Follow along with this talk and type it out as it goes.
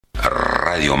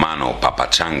Radio Mano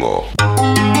Papachango.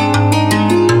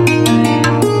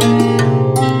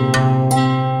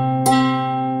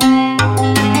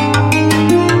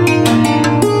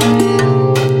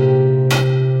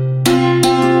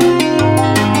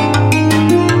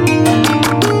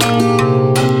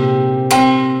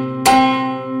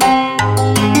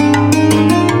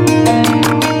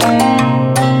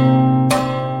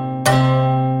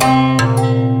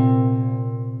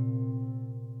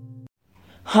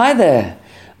 Hi there,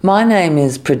 my name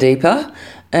is Pradeepa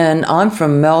and I'm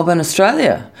from Melbourne,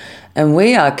 Australia, and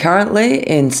we are currently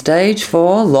in stage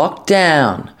 4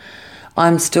 lockdown.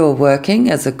 I'm still working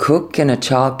as a cook in a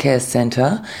childcare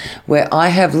centre where I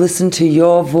have listened to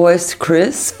your voice,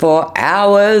 Chris, for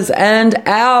hours and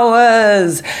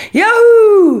hours.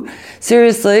 Yahoo!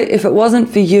 Seriously, if it wasn't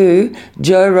for you,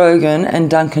 Joe Rogan and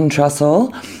Duncan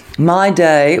Trussell, my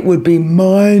day would be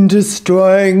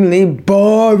mind-destroyingly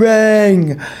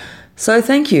boring. So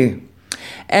thank you.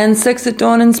 And Sex at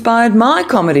Dawn inspired my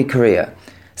comedy career.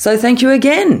 So thank you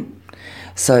again.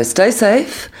 So stay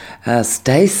safe,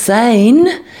 stay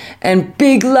sane, and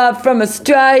big love from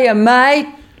Australia,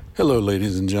 mate. Hello,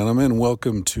 ladies and gentlemen.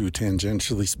 Welcome to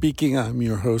Tangentially Speaking. I'm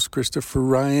your host, Christopher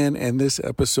Ryan, and this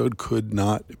episode could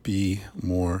not be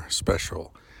more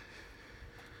special.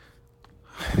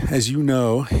 As you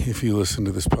know, if you listen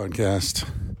to this podcast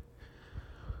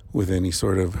with any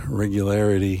sort of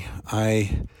regularity,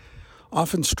 I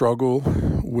often struggle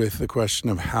with the question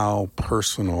of how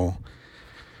personal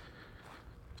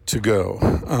to go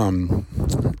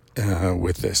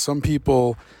with this. Some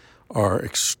people are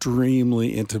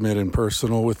extremely intimate and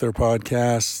personal with their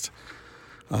podcast.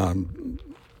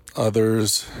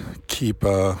 Others keep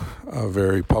a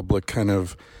very public kind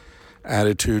of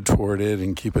attitude toward it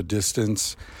and keep a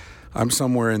distance. I'm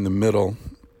somewhere in the middle.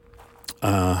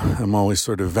 I'm always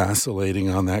sort of vacillating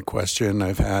on that question.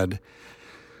 I've had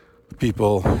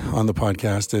people on the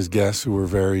podcast as guests who were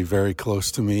very, very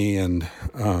close to me, and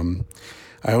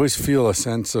I always feel a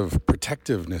sense of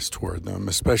protectiveness toward them,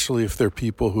 especially if they're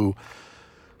people who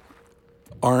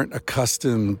aren't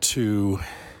accustomed to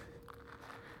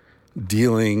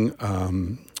dealing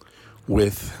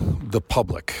with the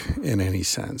public in any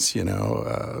sense,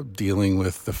 dealing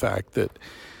with the fact that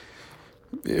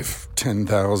if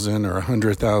 10,000 or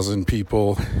 100,000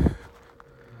 people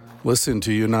listen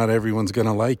to you, not everyone's going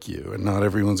to like you and not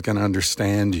everyone's going to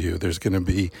understand you. There's going to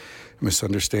be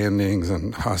misunderstandings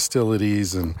and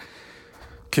hostilities and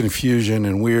confusion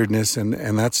and weirdness, and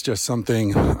that's just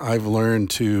something I've learned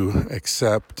to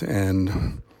accept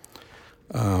and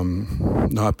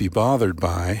not be bothered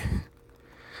by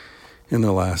in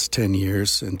the last 10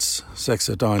 years since Sex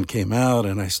at Dawn came out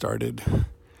and I started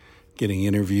getting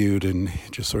interviewed and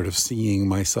just sort of seeing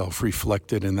myself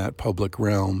reflected in that public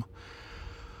realm.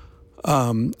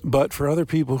 But for other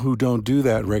people who don't do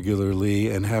that regularly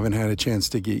and haven't had a chance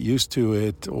to get used to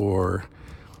it or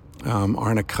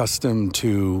aren't accustomed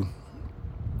to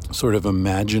sort of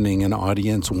imagining an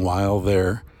audience while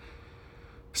they're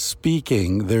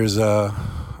speaking, there's a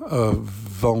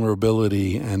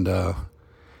vulnerability and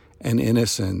an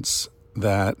innocence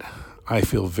that I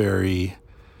feel very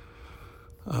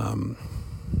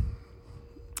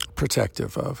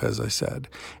protective of, as I said.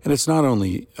 And it's not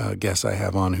only guests I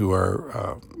have on who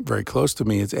are very close to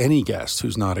me, it's any guest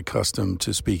who's not accustomed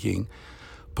to speaking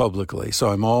publicly. So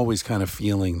I'm always kind of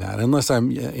feeling that, unless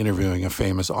I'm interviewing a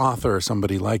famous author or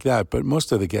somebody like that. But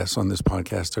most of the guests on this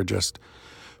podcast are just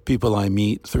people I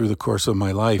meet through the course of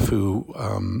my life who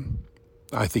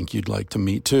I think you'd like to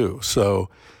meet too. So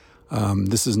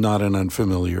this is not an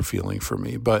unfamiliar feeling for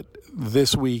me. But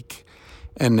this week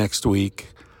and next week,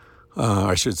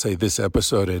 I should say this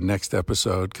episode and next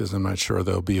episode, because I'm not sure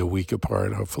they'll be a week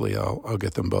apart. Hopefully I'll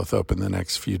get them both up in the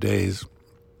next few days,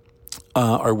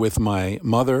 are with my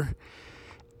mother,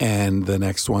 and the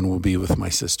next one will be with my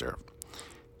sister.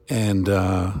 And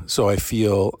so I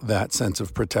feel that sense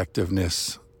of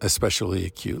protectiveness especially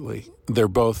acutely. They're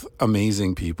both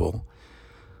amazing people.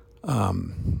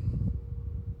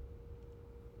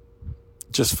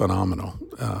 Just phenomenal.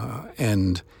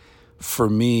 And for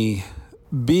me,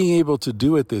 being able to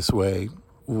do it this way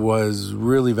was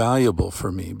really valuable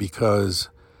for me because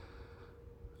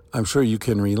I'm sure you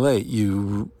can relate.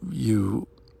 You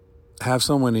have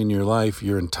someone in your life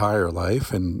your entire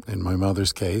life, and in my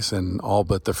mother's case, and all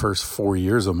but the first 4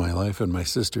 years of my life in my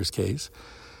sister's case,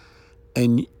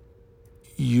 and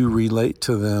you relate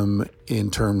to them in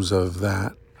terms of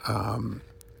that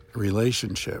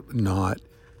relationship, not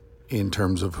in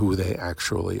terms of who they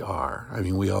actually are. I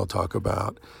mean, we all talk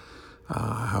about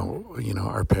how,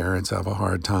 our parents have a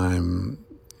hard time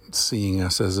seeing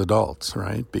us as adults,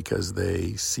 right? Because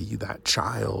they see that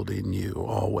child in you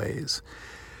always.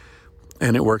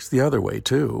 And it works the other way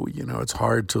too. You know, it's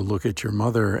hard to look at your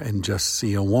mother and just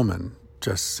see a woman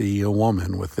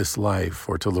with this life,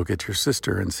 or to look at your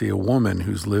sister and see a woman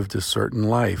who's lived a certain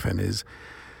life and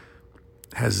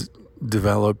has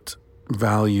developed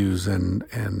values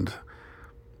and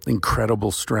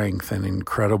incredible strength and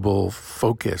incredible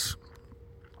focus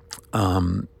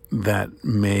that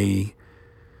may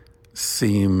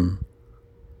seem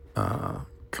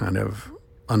kind of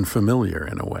unfamiliar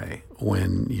in a way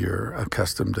when you're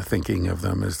accustomed to thinking of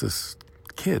them as this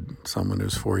kid, someone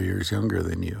who's 4 years younger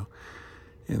than you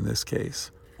in this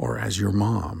case, or as your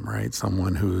mom, right?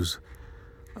 Someone whose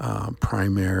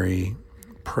primary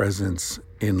presence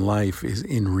in life is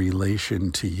in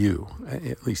relation to you,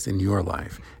 at least in your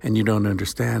life. And you don't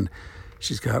understand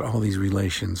she's got all these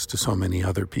relations to so many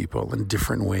other people and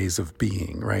different ways of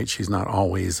being, right? She's not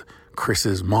always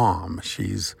Chris's mom.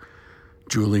 She's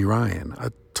Julie Ryan,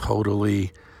 a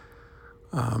totally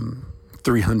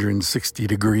 360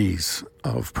 degrees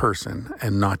of person,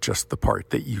 and not just the part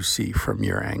that you see from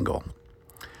your angle.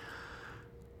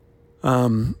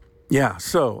 Yeah,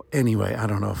 so anyway, I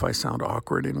don't know if I sound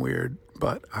awkward and weird,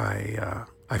 but I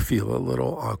feel a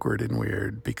little awkward and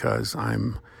weird because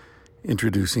I'm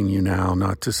introducing you now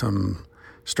not to some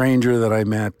stranger that I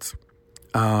met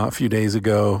a few days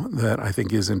ago that I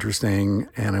think is interesting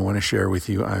and I want to share with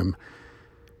you. I'm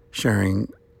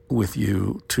sharing with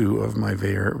you two of my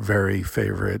very, very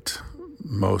favorite,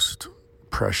 most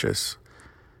precious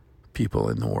people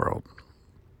in the world.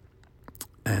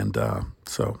 And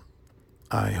so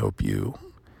I hope you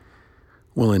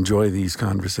will enjoy these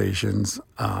conversations.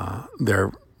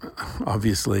 They're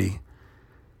obviously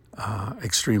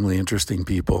extremely interesting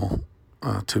people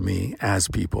to me as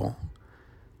people,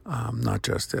 not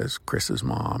just as Chris's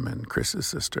mom and Chris's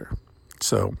sister.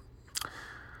 So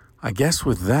I guess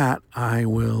with that, I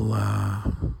will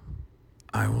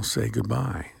say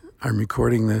goodbye. I'm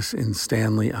recording this in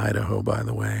Stanley, Idaho, by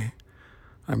the way.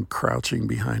 I'm crouching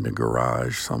behind a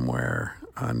garage somewhere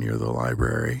near the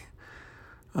library.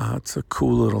 It's a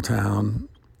cool little town.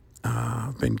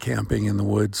 I've been camping in the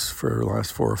woods for the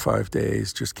last 4 or 5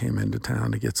 days. Just came into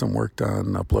town to get some work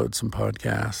done, upload some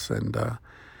podcasts, and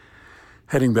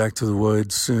heading back to the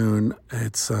woods soon.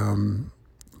 It's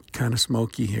kind of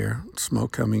smoky here.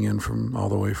 Smoke coming in from all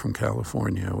the way from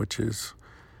California, which is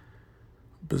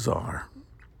bizarre.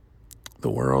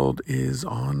 The world is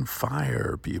on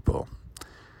fire, people.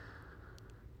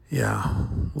 Yeah,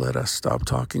 let us stop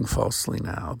talking falsely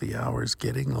now. The hour's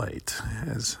getting late,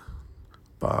 as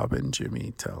Bob and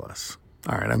Jimmy tell us.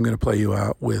 All right, I'm going to play you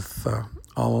out with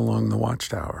All Along the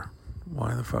Watchtower.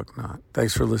 Why the fuck not?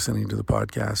 Thanks for listening to the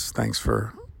podcast. Thanks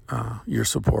for your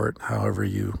support, however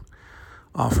you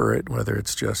offer it, whether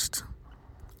it's just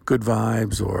good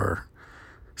vibes or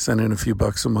sending a few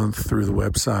bucks a month through the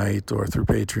website or through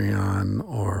Patreon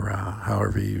or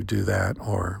however you do that,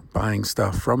 or buying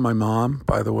stuff from my mom,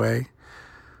 by the way.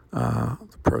 The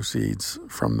proceeds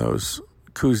from those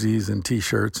koozies and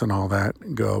t-shirts and all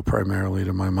that go primarily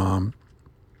to my mom.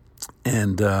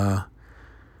 And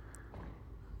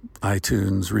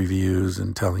iTunes reviews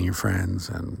and telling your friends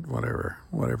and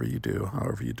whatever you do,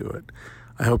 however you do it.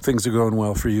 I hope things are going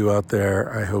well for you out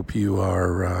there. I hope you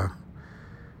are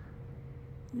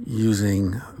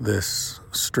using this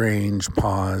strange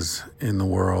pause in the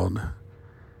world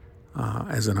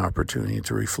as an opportunity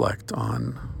to reflect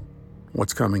on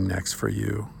what's coming next for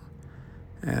you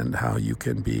and how you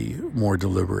can be more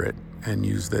deliberate and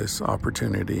use this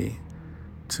opportunity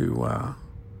to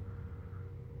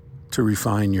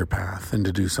refine your path and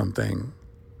to do something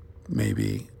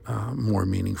maybe more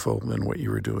meaningful than what you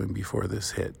were doing before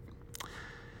this hit.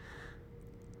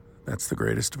 That's the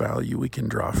greatest value we can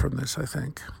draw from this, I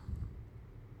think.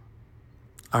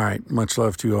 All right, much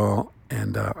love to you all,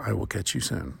 and I will catch you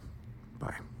soon.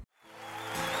 Bye.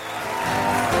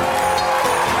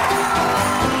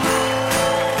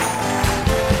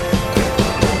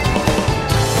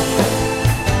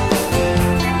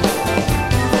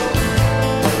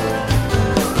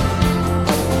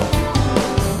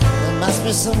 There must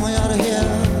be some way out of here,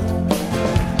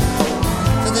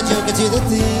 from the joker to the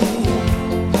thief.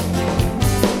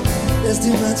 There's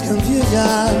too much confusion, I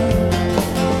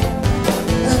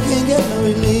can't get no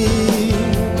relief.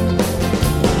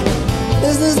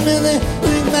 Businessmen, they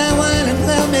drink my wine and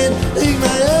cloudmen drink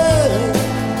my earth.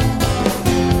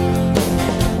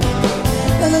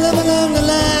 And they're living on the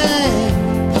line,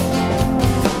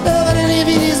 nobody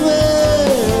leaving his word.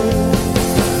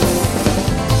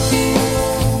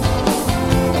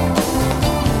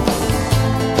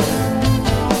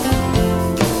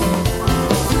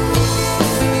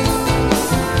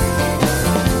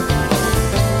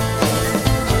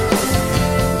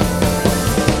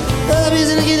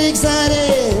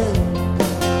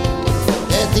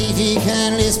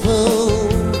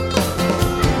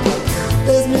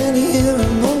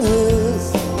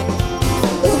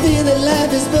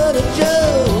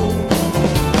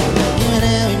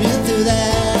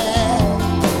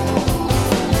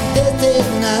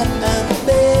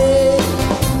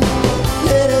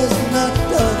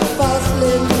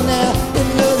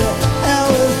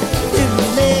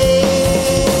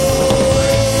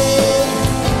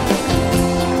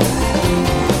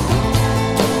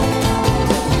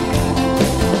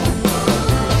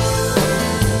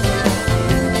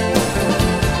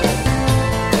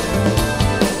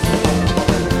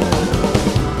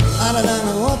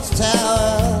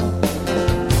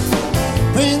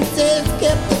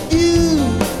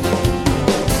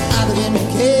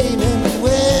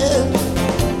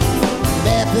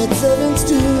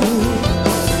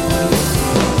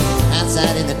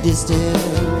 distant,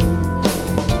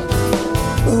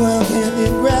 well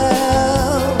camping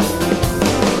ground.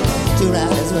 Two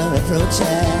riders were approaching,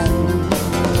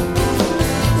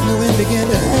 and the wind began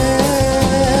to howl.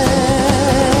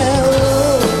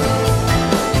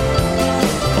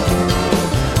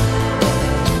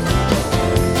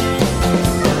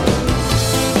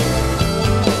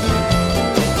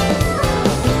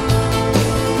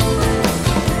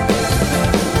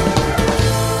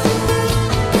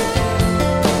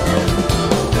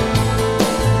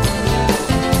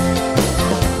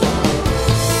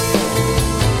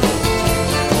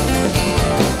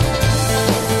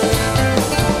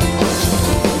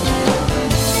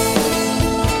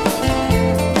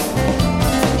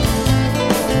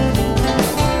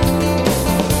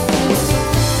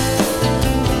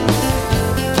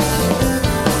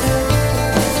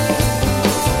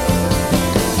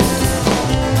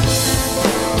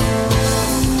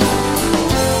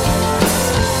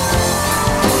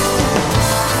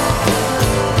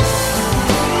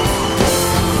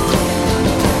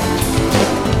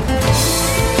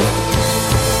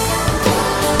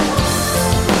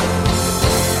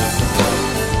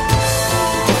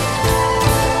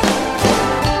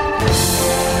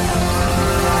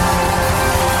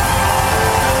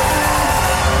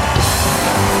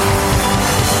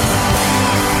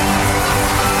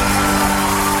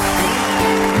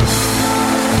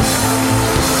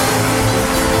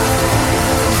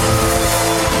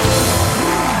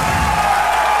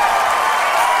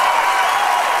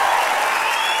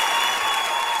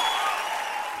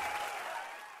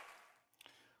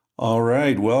 All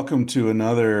right, welcome to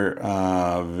another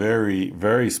very,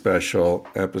 very special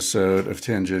episode of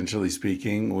Tangentially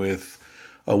Speaking with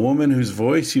a woman whose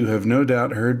voice you have no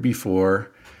doubt heard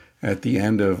before at the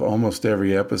end of almost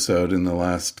every episode in the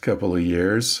last couple of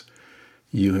years.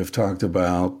 You have talked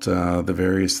about the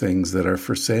various things that are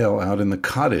for sale out in the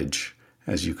cottage,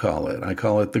 as you call it. I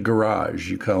call it the garage.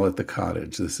 You call it the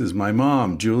cottage. This is my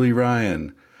mom, Julie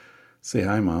Ryan. Say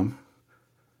hi, Mom.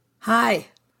 Hi.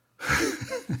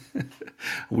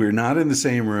 We're not in the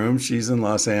same room. She's in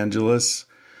Los Angeles.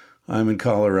 I'm in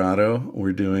Colorado.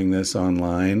 We're doing this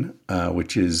online,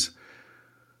 which is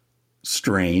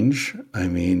strange. I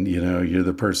mean, you know, you're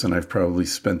the person I've probably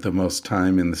spent the most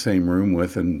time in the same room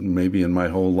with, and maybe in my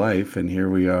whole life. And here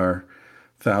we are,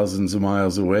 thousands of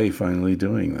miles away, finally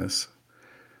doing this.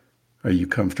 Are you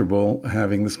comfortable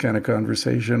having this kind of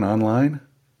conversation online?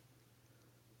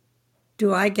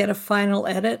 Do I get a final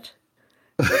edit?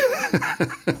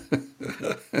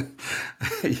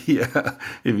 Yeah,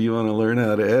 if you want to learn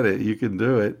how to edit, you can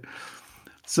do it.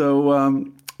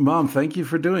 So, Mom, thank you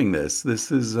for doing this.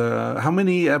 This is, how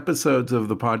many episodes of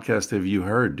the podcast have you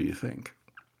heard, do you think?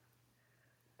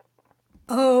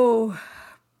 Oh,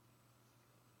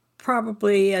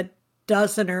 probably a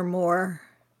dozen or more.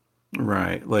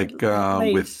 Right, like At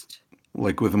least.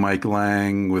 with Mike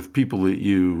Lang, with people that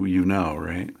you know,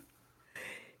 right?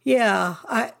 Yeah,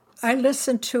 I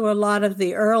listened to a lot of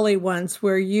the early ones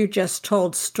where you just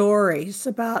told stories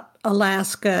about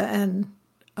Alaska and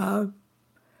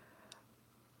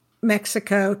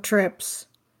Mexico trips.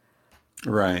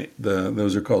 Right.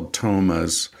 Those are called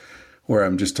tomas, where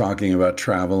I'm just talking about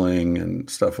traveling and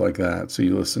stuff like that. So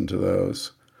you listen to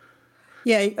those.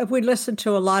 Yeah, we listened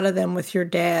to a lot of them with your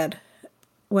dad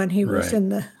when he was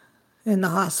Right. in the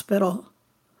hospital.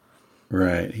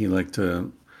 Right. He liked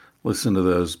to listen to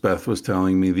those. Beth was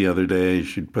telling me the other day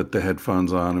she'd put the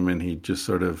headphones on him and he'd just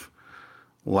sort of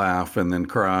laugh and then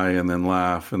cry and then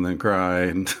laugh and then cry.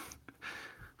 And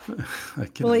I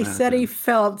can Well, he imagine. said he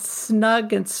felt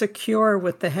snug and secure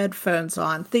with the headphones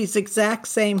on, these exact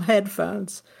same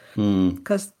headphones,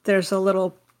 because there's a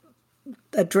little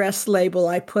address label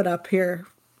I put up here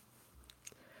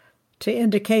to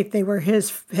indicate they were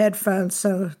his headphones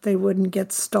so they wouldn't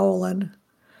get stolen.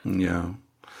 Yeah.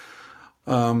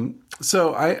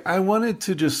 So I wanted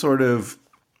to just sort of,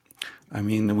 I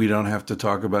mean, we don't have to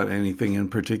talk about anything in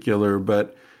particular,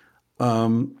 but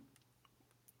I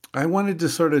wanted to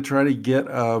sort of try to get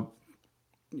a,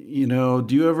 you know,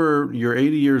 you're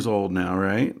 80 years old now,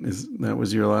 right? That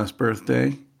was your last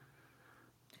birthday?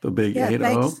 The big Yeah,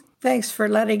 80? thanks for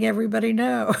letting everybody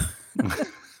know.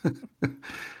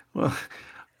 Well,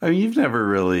 I mean, you've never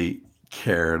really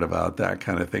cared about that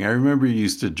kind of thing. I remember you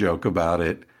used to joke about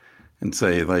it and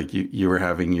say, like, you were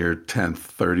having your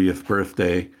 10th, 30th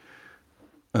birthday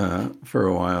for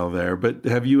a while there. But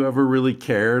have you ever really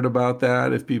cared about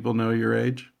that, if people know your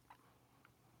age?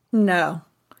 No.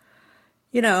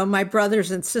 You know, my brothers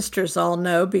and sisters all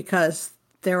know because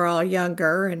they're all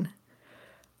younger,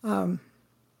 and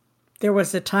there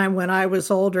was a time when I was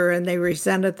older and they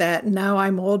resented that, and now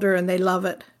I'm older and they love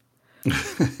it.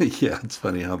 Yeah, it's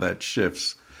funny how that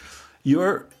shifts.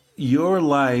 Your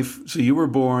life. So you were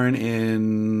born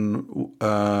in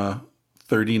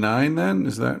 39. Then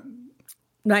is that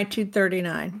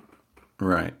 1939.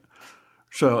 right?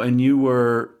 So and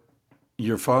your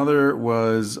father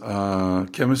was a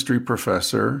chemistry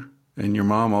professor, and your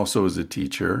mom also was a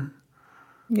teacher.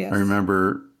 Yes. I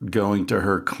remember going to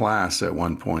her class at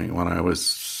one point when I was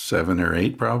 7 or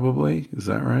 8, probably. Is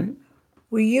that right?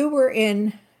 Well, you were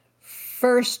in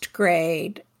first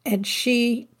grade, and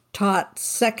she taught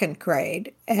second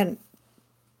grade. And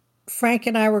Frank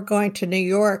and I were going to New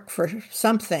York for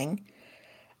something,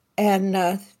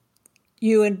 and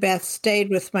you and Beth stayed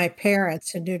with my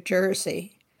parents in New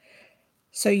Jersey.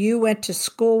 So you went to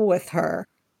school with her,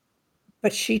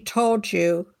 but she told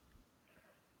you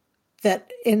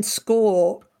that in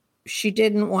school she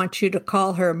didn't want you to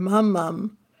call her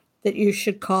Mum, that you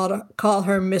should call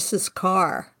her Mrs.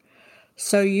 Carr.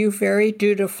 So you very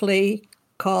dutifully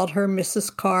called her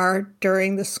Mrs. Carr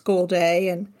during the school day,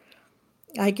 and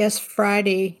I guess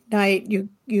Friday night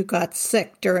you got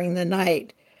sick during the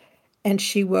night, and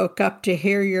she woke up to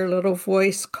hear your little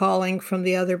voice calling from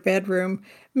the other bedroom,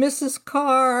 Mrs.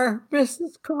 Carr,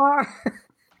 Mrs. Carr.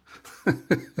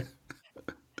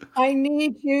 I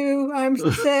need you. I'm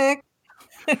sick.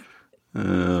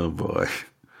 Oh boy.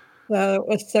 So it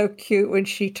was so cute when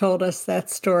she told us that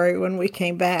story when we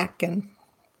came back, and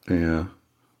Yeah.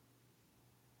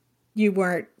 you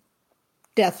weren't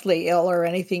deathly ill or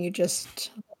anything. I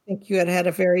think you had had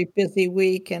a very busy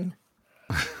week, and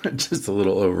Just a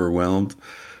little overwhelmed.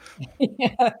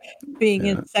 being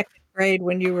in second grade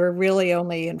when you were really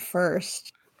only in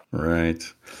first. Right.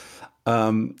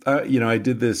 I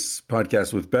did this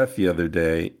podcast with Beth the other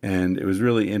day, and it was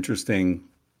really interesting,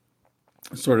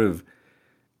 sort of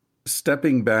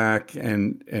stepping back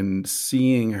and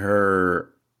seeing her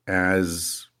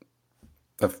as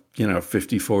a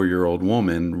 54-year-old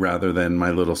woman rather than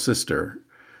my little sister.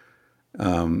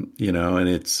 And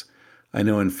I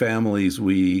know in families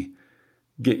we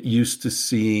get used to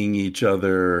seeing each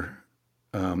other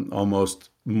almost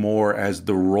more as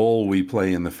the role we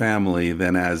play in the family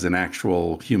than as an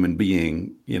actual human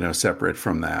being, separate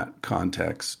from that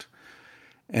context.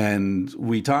 And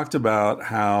we talked about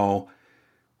how,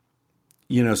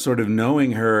 sort of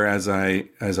knowing her as I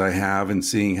have and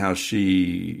seeing how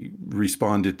she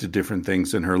responded to different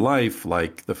things in her life,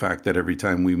 like the fact that every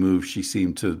time we moved, she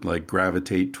seemed to like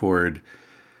gravitate toward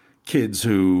kids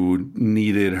who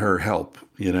needed her help,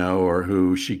 or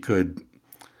who she could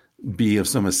be of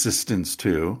some assistance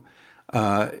to.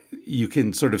 You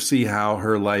can sort of see how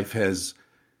her life has,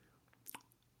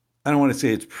 I don't want to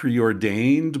say it's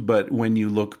preordained, but when you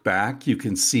look back, you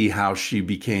can see how she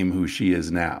became who she is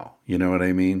now. You know what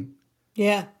I mean?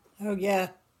 Yeah. Oh, yeah.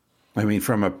 I mean,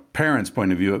 from a parent's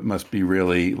point of view, it must be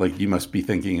really like you must be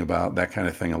thinking about that kind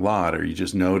of thing a lot, or you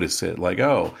just notice it like,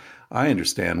 oh, I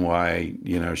understand why,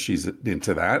 she's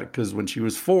into that, because when she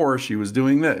was 4, she was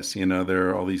doing this. There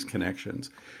are all these connections.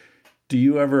 Did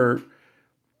you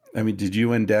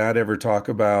and Dad ever talk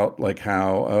about like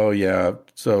how, oh yeah,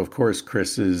 so of course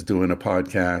Chris is doing a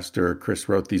podcast, or Chris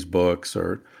wrote these books,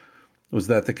 or was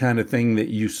that the kind of thing that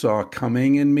you saw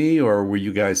coming in me, or were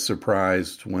you guys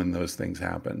surprised when those things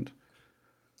happened?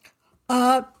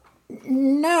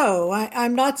 No,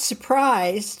 I'm not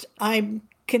surprised. I'm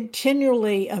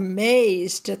continually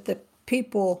amazed at the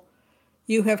people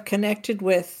you have connected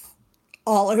with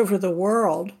all over the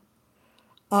world,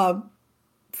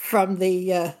 from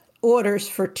the orders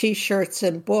for T-shirts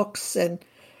and books and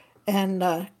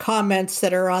comments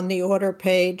that are on the order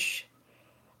page,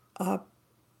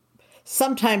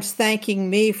 sometimes thanking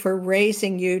me for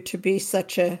raising you to be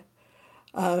such a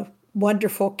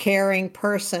wonderful, caring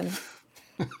person.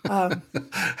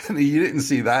 You didn't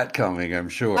see that coming, I'm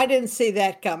sure. I didn't see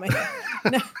that coming.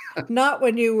 Not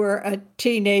when you were a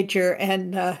teenager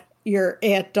and your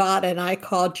Aunt Dot and I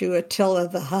called you Attila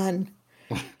the Hun.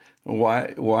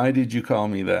 Why did you call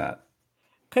me that?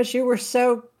 Because you were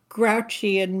so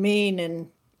grouchy and mean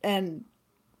and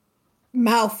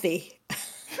mouthy.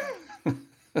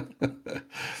 Do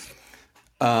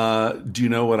you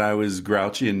know what I was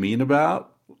grouchy and mean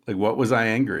about? Like, what was I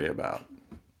angry about?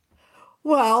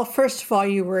 Well, first of all,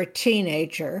 you were a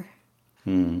teenager.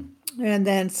 And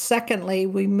then secondly,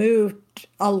 we moved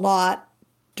a lot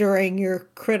during your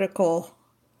critical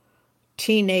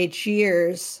teenage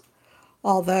years.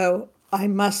 Although I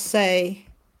must say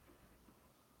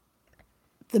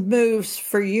the moves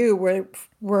for you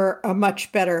were a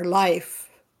much better life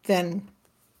than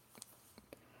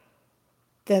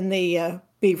the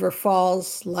Beaver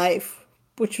Falls life,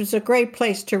 which was a great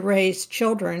place to raise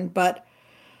children, but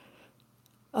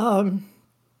The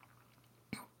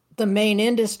main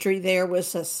industry there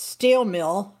was a steel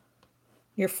mill.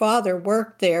 Your father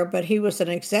worked there, but he was an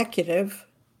executive.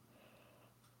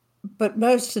 But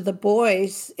most of the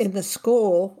boys in the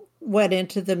school went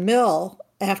into the mill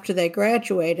after they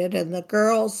graduated, and the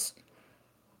girls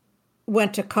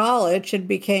went to college and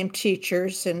became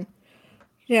teachers. And,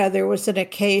 there was an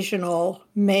occasional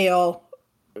male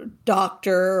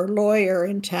doctor or lawyer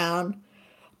in town,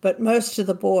 but most of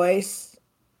the boys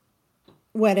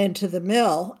went into the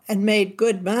mill and made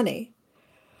good money.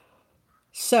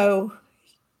 So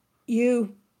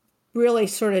you really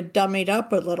sort of dummied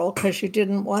up a little because you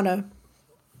didn't want to,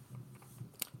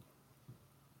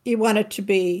 you wanted to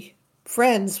be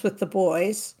friends with the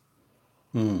boys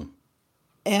and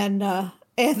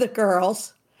the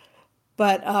girls.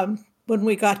 But when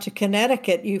we got to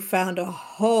Connecticut, you found a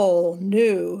whole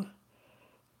new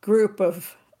group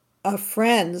of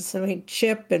friends. I mean,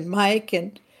 Chip and Mike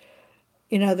and,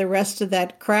 the rest of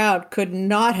that crowd could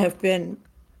not have been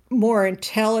more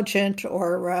intelligent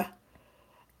or,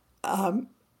 I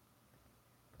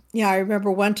remember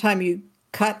one time you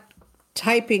cut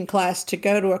typing class to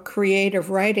go to a creative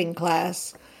writing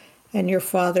class, and your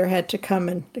father had to come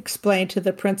and explain to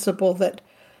the principal that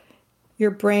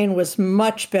your brain was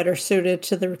much better suited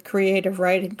to the creative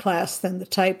writing class than the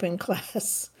typing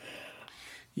class.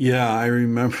 Yeah, I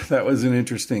remember that was an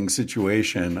interesting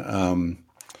situation.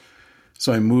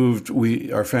 So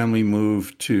our family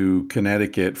moved to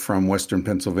Connecticut from Western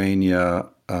Pennsylvania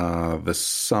the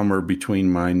summer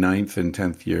between my 9th and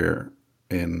 10th year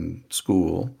in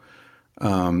school.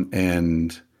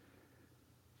 And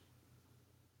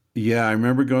yeah, I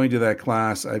remember going to that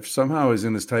class. I somehow was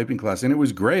in this typing class, and it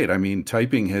was great. I mean,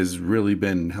 typing has really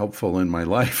been helpful in my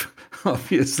life,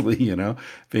 obviously,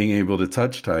 being able to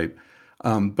touch type.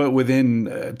 But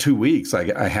within 2 weeks,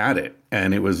 I had it,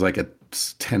 and it was like a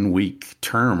 10-week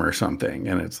term or something.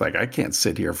 And it's like, I can't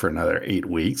sit here for another 8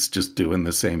 weeks just doing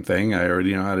the same thing. I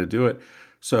already know how to do it.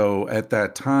 So at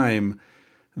that time,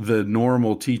 the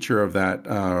normal teacher of that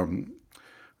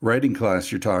writing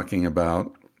class you're talking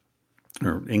about,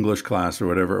 or English class or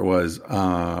whatever it was,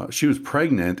 she was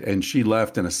pregnant and she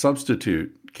left and a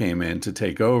substitute came in to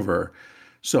take over.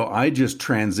 So I just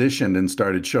transitioned and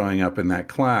started showing up in that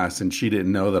class, and she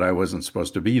didn't know that I wasn't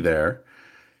supposed to be there.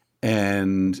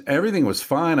 And everything was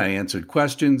fine. I answered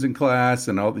questions in class,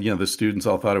 and all the students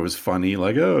all thought it was funny,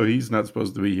 like, oh, he's not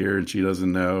supposed to be here and she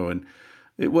doesn't know. And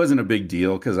it wasn't a big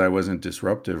deal because I wasn't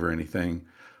disruptive or anything.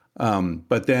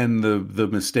 But then the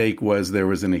mistake was there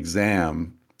was an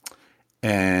exam,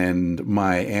 and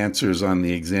my answers on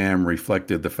the exam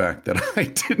reflected the fact that I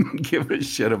didn't give a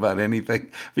shit about anything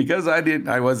because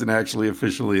I wasn't actually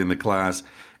officially in the class,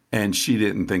 and she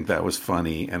didn't think that was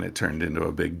funny, and it turned into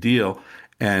a big deal.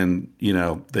 And,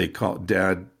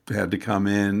 Dad had to come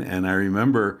in, and I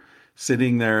remember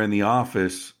sitting there in the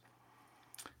office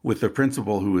with the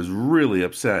principal who was really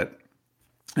upset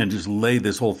and just laid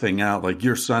this whole thing out, like,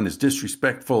 your son is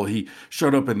disrespectful. He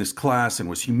showed up in this class and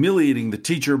was humiliating the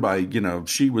teacher by,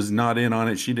 she was not in on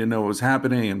it. She didn't know what was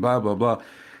happening and blah, blah, blah.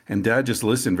 And Dad just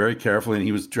listened very carefully, and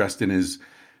he was dressed in his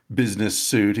business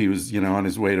suit. He was, on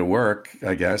his way to work,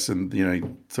 I guess, and, he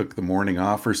took the morning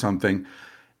off or something.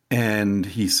 And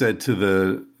he said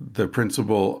to the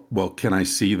principal, well, can I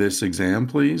see this exam,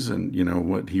 please? And,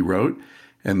 what he wrote.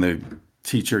 And the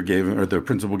teacher gave him, or the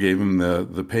principal gave him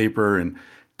the paper, and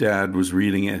Dad was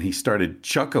reading it, and he started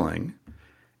chuckling.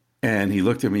 And he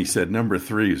looked at me, he said, number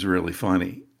 3 is really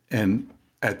funny. And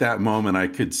at that moment, I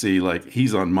could see, like,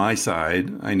 he's on my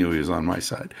side. I knew he was on my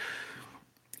side.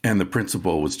 And the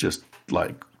principal was just,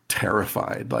 like,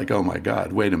 terrified, like, oh, my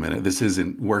God, wait a minute. This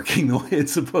isn't working the way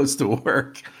it's supposed to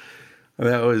work.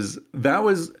 That was,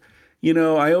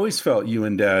 I always felt you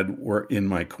and Dad were in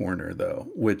my corner, though,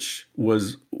 which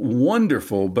was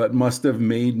wonderful, but must have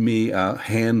made me a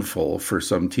handful for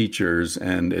some teachers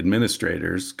and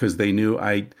administrators because they knew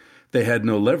they had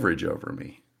no leverage over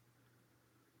me.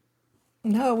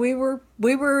 No, we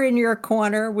were in your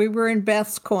corner. We were in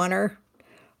Beth's corner.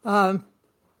 Yeah,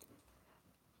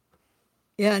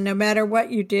 no matter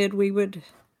what you did, we would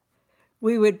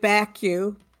back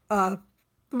you.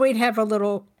 We'd have a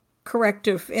little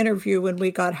corrective interview when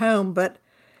we got home, but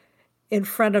in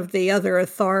front of the other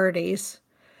authorities.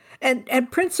 And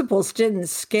principals didn't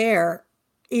scare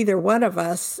either one of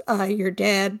us. Your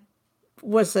dad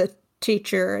was a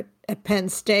teacher at Penn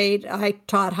State. I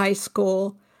taught high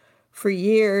school for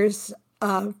years.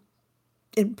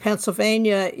 In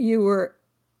Pennsylvania, you were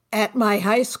at my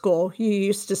high school. You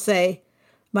used to say,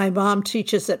 my mom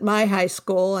teaches at my high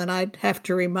school, and I'd have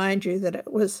to remind you that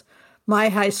it was my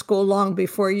high school long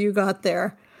before you got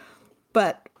there.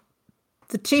 But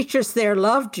the teachers there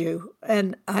loved you.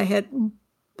 And I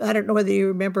don't know whether you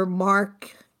remember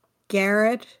Mark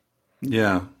Garrett.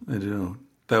 Yeah, I do.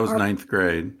 That was ninth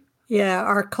grade. Yeah,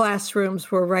 our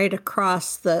classrooms were right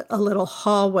across a little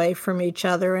hallway from each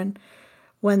other. And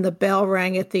when the bell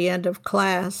rang at the end of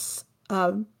class,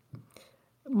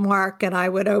 Mark and I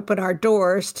would open our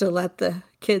doors to let the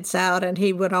kids out, and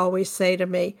he would always say to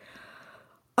me,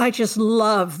 I just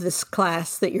love this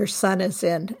class that your son is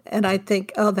in. And I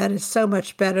think, oh, that is so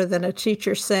much better than a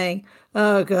teacher saying,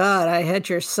 oh, God, I had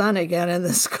your son again in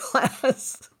this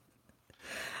class.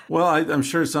 Well, I'm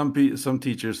sure some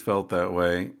teachers felt that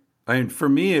way. I mean, for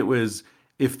me, it was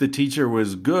if the teacher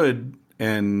was good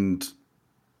and,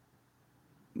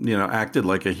 acted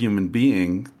like a human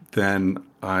being, then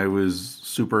I was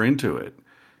super into it.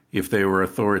 If they were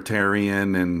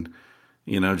authoritarian and,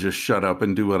 just shut up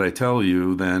and do what I tell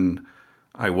you, then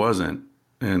I wasn't.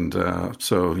 And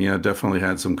definitely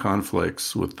had some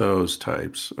conflicts with those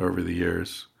types over the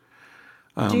years.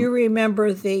 Do you remember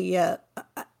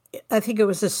I think it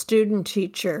was a student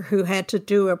teacher who had to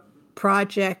do a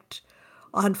project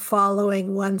on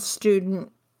following one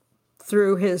student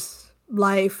through his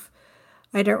life?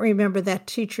 I don't remember that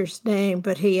teacher's name,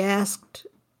 but he asked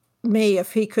me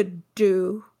if he could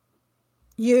do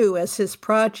you as his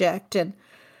project. And,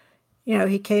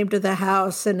 he came to the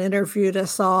house and interviewed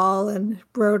us all and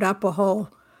wrote up a whole...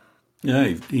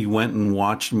 Yeah, he went and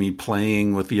watched me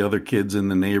playing with the other kids in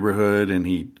the neighborhood, and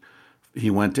he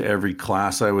went to every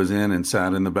class I was in and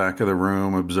sat in the back of the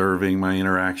room observing my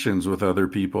interactions with other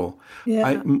people.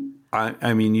 Yeah.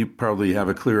 I mean, you probably have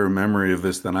a clearer memory of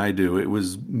this than I do. It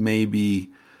was maybe,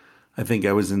 I think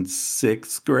I was in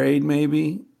sixth grade,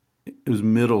 maybe. It was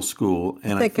middle school.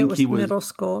 And I think it was middle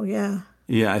school, yeah.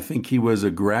 Yeah, I think he was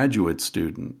a graduate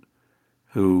student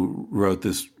who wrote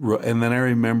this. And then I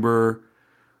remember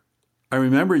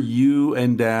you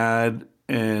and Dad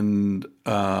and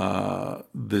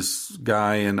this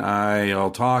guy and I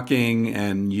all talking,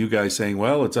 and you guys saying,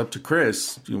 well, it's up to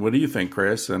Chris. What do you think,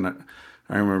 Chris? And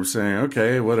I remember saying,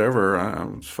 okay, whatever,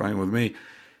 it's fine with me.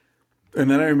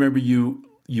 And then I remember you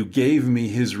gave me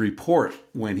his report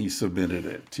when he submitted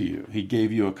it to you. He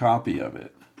gave you a copy of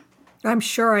it. I'm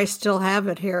sure I still have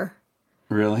it here.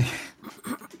 Really?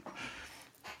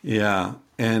 Yeah.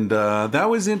 And that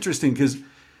was interesting because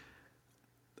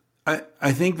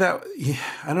I think that,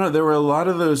 I don't know, there were a lot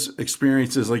of those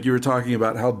experiences, like you were talking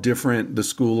about how different the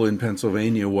school in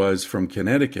Pennsylvania was from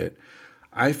Connecticut.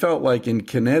 I felt like in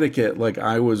Connecticut, like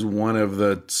I was one of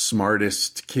the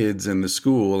smartest kids in the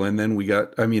school. And then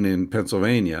in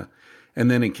Pennsylvania. And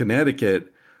then in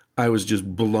Connecticut, I was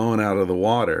just blown out of the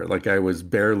water. Like I was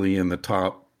barely in the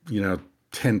top,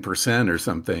 10% or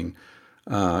something,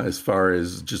 as far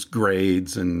as just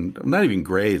grades, and not even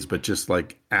grades, but just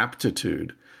like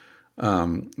aptitude.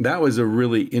 That was a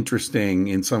really interesting,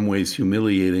 in some ways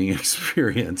humiliating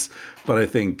experience, but I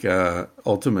think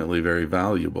ultimately very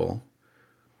valuable.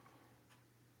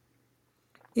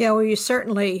 Yeah, well, you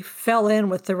certainly fell in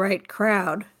with the right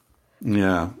crowd.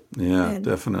 Yeah, and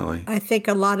definitely. I think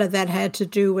a lot of that had to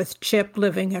do with Chip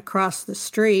living across the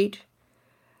street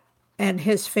and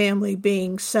his family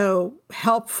being so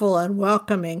helpful and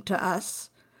welcoming to us.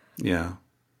 Yeah.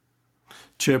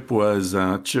 Chip,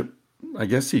 I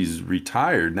guess he's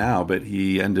retired now, but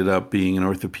he ended up being an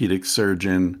orthopedic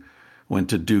surgeon, went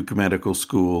to Duke Medical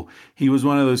School. He was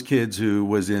one of those kids who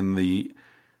was in the,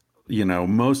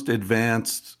 most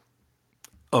advanced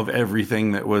of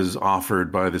everything that was offered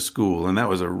by the school. And that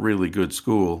was a really good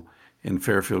school in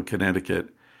Fairfield, Connecticut.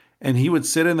 And he would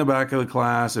sit in the back of the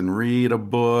class and read a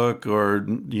book or,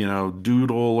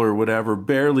 doodle or whatever,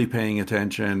 barely paying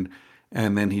attention.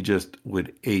 And then he just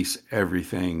would ace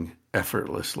everything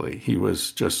effortlessly. He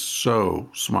was just so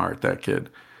smart, that kid.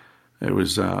 It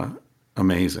was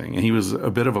amazing. And he was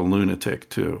a bit of a lunatic,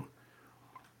 too.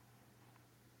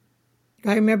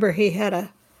 I remember he had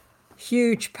a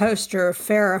huge poster of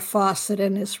Farrah Fawcett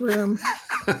in his room.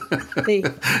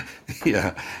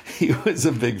 Yeah, he was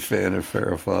a big fan of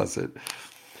Farrah Fawcett.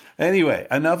 Anyway,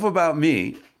 enough about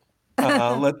me.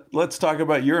 Let's talk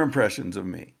about your impressions of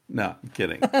me. No, I'm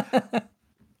kidding.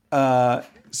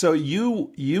 So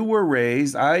you were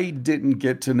raised, I didn't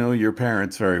get to know your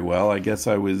parents very well. I guess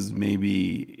I was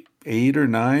maybe 8 or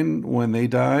 9 when they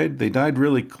died. They died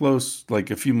really close, like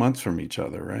a few months from each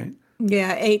other, right?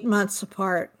 Yeah, 8 months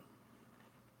apart.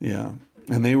 Yeah.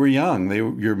 And they were young.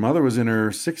 Your mother was in her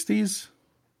 60s?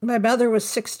 My mother was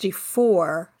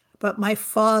 64, but my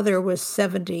father was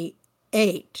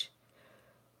 78.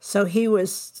 So he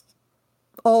was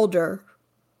older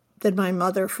than my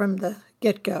mother from the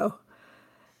get-go.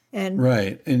 And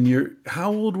Right. And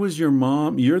how old was your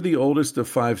mom? You're the oldest of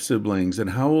 5 siblings. And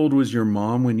how old was your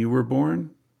mom when you were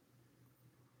born?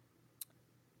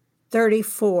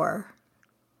 34.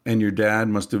 And your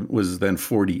dad was then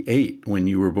 48 when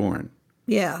you were born.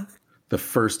 Yeah. The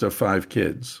first of 5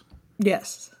 kids.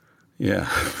 Yes. Yeah.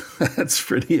 That's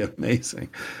pretty amazing.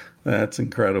 That's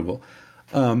incredible.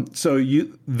 So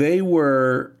they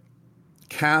were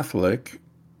Catholic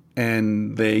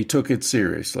and they took it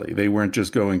seriously. They weren't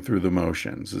just going through the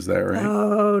motions. Is that right?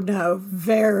 Oh, no.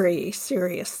 Very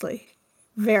seriously.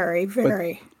 Very,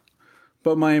 very.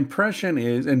 But my impression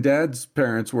is, and Dad's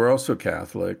parents were also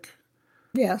Catholic.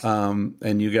 Yes.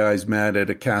 And you guys met at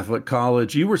a Catholic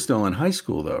college. You were still in high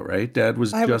school, though, right? Dad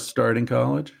was just starting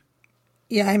college?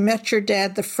 Yeah, I met your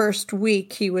dad the first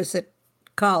week he was at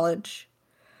college.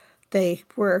 They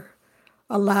were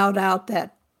allowed out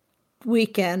that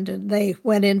weekend, and they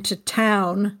went into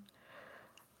town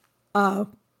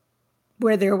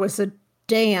where there was a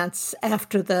dance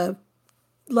after the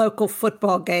local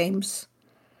football games.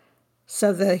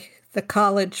 So the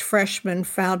college freshmen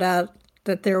found out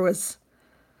that there was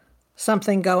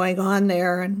something going on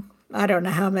there, and I don't know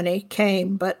how many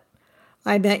came, but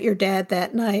I met your dad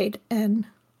that night. And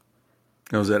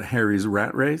that was at Harry's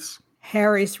Rat Race?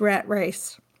 Harry's Rat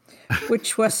Race,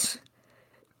 which was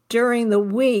during the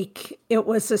week. It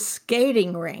was a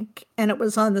skating rink, and it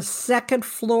was on the second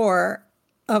floor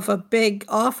of a big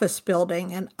office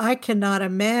building. And I cannot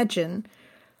imagine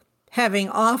having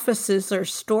offices or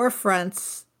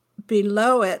storefronts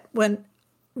below it when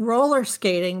roller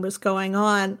skating was going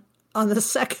on the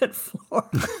second floor.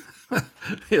 A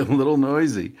little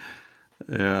noisy.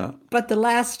 Yeah. But the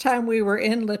last time we were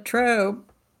in Latrobe,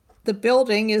 the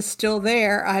building is still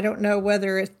there. I don't know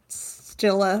whether it's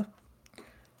still a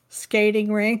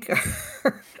skating rink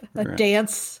or a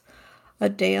dance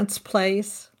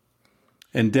place.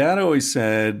 And Dad always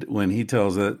said when he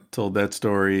told that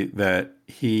story that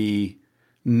he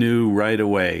knew right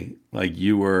away, like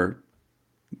you were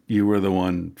the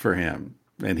one for him.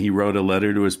 And he wrote a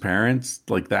letter to his parents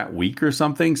like that week or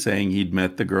something saying he'd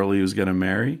met the girl he was going to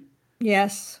marry.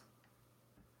 Yes.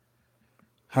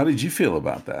 How did you feel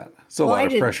about that? It's a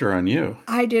lot of pressure on you.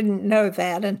 I didn't know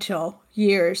that until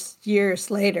years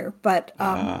later. But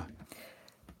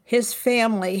his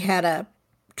family had a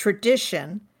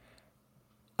tradition.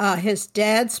 His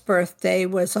dad's birthday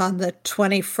was on the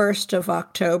 21st of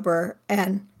October,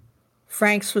 and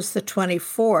Frank's was the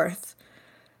 24th.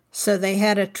 So they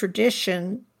had a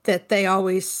tradition that they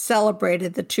always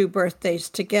celebrated the 2 birthdays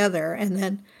together. And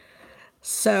then,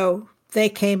 so they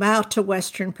came out to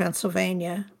Western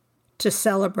Pennsylvania to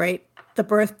celebrate the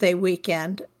birthday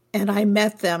weekend, and I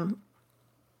met them.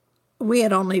 We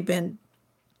had only been,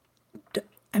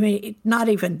 not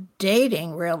even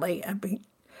dating, really.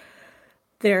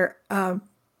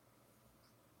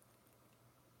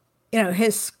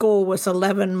 His school was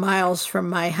 11 miles from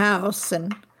my house,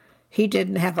 and he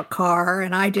didn't have a car,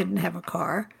 and I didn't have a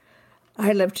car.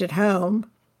 I lived at home,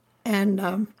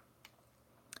 and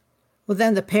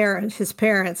then his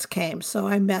parents came, so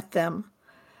I met them,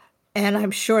 and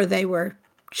I'm sure they were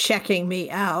checking me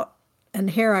out. And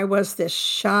here I was, this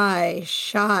shy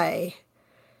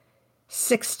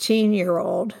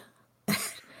 16-year-old.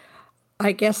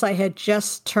 I guess I had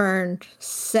just turned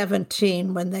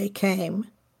 17 when they came,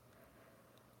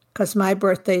 because my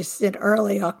birthday's in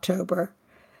early October.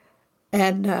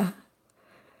 And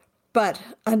but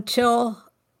until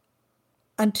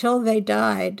they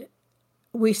died,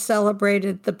 we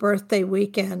celebrated the birthday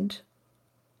weekend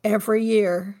every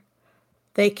year.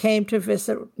 They came to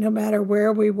visit no matter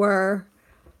where we were.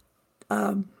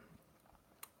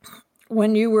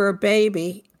 When you were a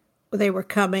baby, they were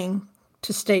coming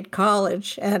to State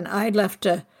College, and I left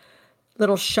a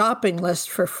little shopping list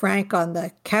for Frank on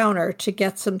the counter to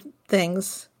get some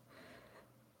things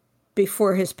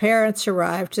before his parents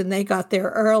arrived, and they got there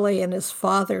early, and his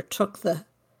father took the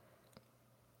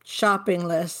shopping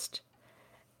list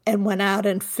and went out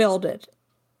and filled it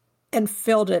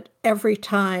every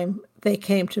time they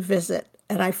came to visit.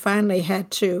 And I finally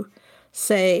had to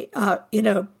say,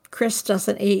 Chris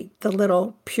doesn't eat the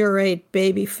little pureed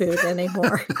baby food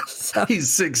anymore. So, he's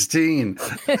 16.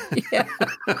 Yeah.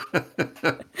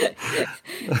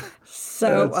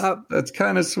 So that's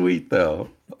kind of sweet, though.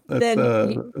 That's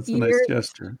a nice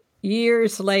gesture.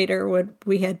 Years later, when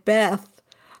we had Beth,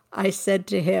 I said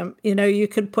to him, you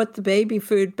can put the baby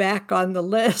food back on the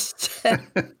list.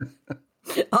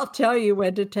 I'll tell you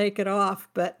when to take it off.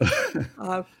 But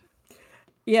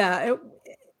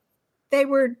they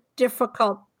were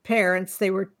difficult parents.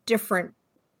 They were different,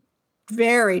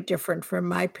 very different from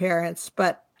my parents.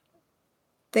 But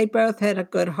They both had a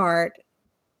good heart.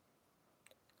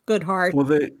 Good heart. Well,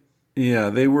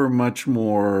 they were much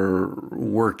more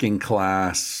working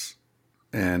class,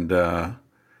 and well,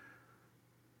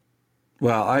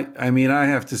 I mean, I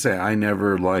have to say, I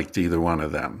never liked either one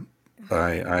of them.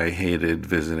 I hated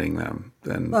visiting them,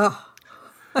 and Oh,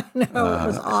 I know, it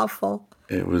was awful.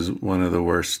 it was one of the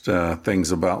worst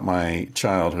things about my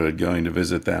childhood going to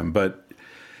visit them. But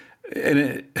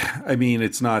I mean,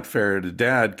 it's not fair to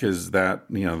Dad because that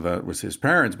was his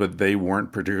parents, but they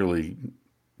weren't particularly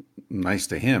nice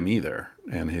to him either,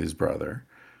 and his brother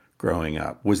growing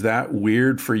up. Was that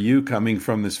weird for you coming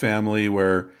from this family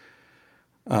where,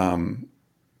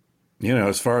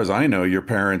 as far as I know, your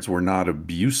parents were not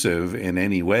abusive in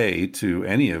any way to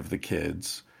any of the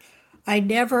kids? I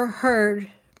never heard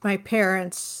my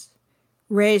parents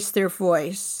raise their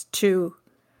voice to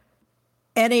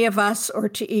any of us or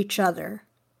to each other.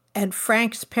 And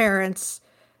Frank's parents'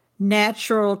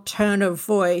 natural tone of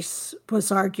voice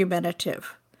was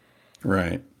argumentative.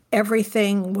 Right.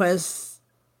 Everything was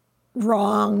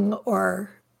wrong or...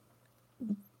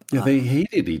 Yeah, they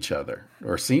hated each other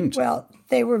or seemed to. Well,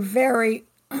 they were very,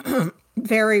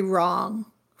 very wrong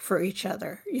for each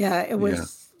other. Yeah, it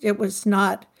was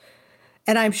not...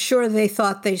 And I'm sure they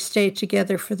thought they stayed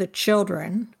together for the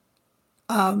children,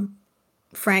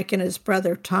 Frank and his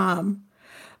brother Tom.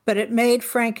 But it made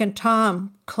Frank and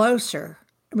Tom closer.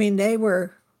 I mean, they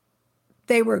were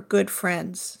good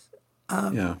friends.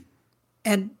 Yeah.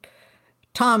 And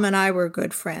Tom and I were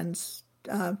good friends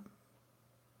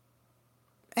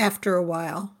after a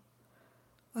while.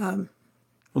 Well,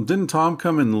 didn't Tom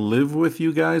come and live with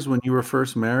you guys when you were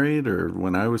first married or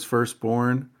when I was first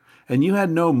born? And you had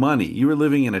no money. You were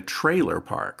living in a trailer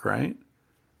park, right?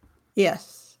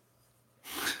 Yes.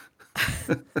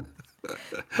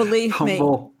 Believe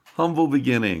me. Humble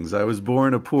beginnings. I was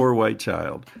born a poor white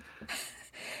child.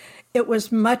 It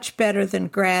was much better than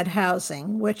grad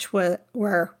housing, which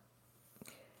were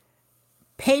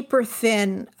paper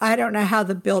thin. I don't know how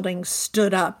the buildings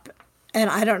stood up, and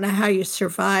I don't know how you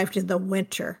survived in the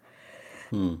winter.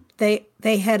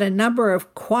 They had a number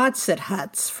of Quonset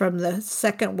huts from the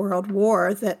Second World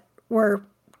War that were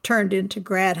turned into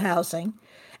grad housing,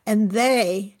 and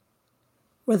they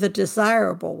were the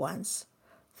desirable ones.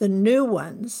 The new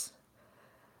ones,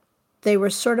 they were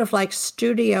sort of like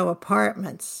studio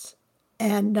apartments,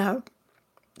 and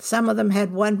some of them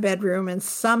had one bedroom and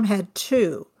some had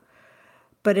two.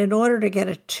 But in order to get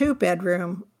a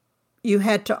two-bedroom, you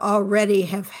had to already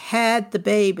have had the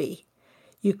baby.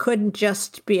 You couldn't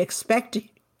just be expecting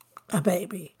a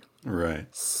baby. Right.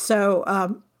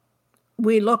 So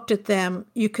we looked at them.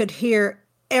 You could hear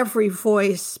every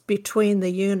voice between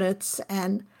the units,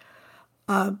 and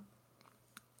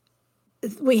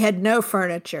we had no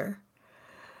furniture.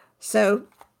 So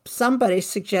somebody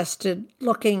suggested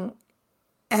looking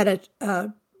at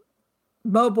a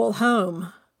mobile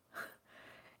home.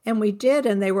 And we did,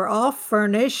 and they were all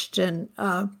furnished and,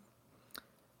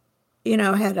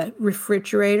 had a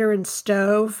refrigerator and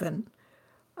stove and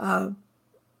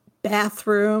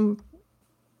bathroom,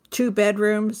 2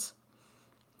 bedrooms.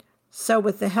 So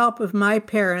with the help of my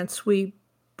parents, we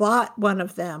bought one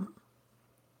of them.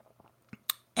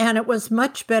 And it was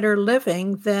much better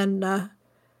living than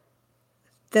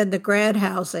the grad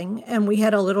housing. And we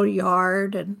had a little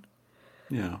yard. And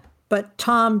Yeah. But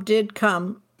Tom did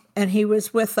come, and he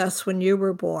was with us when you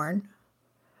were born.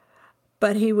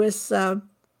 But he was a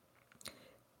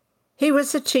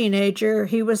teenager.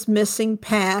 He was missing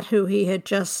Pat, who he had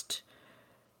just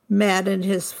met in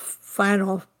his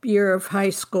final year of high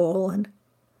school. And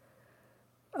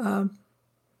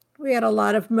we had a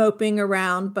lot of moping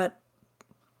around, but...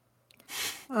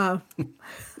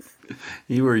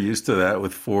 You were used to that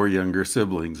with 4 younger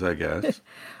siblings, I guess.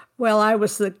 Well, I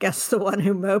was the one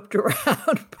who moped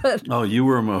around, but... Oh, you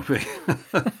were moping.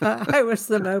 I was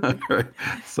the moping. Right.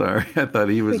 Sorry, I thought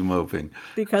he was moping.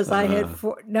 Because I had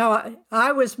 4... No,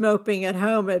 I was moping at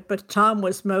home, but Tom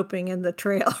was moping in the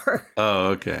trailer. Oh,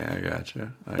 okay, I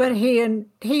gotcha. But he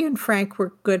and Frank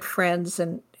were good friends,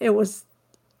 and it was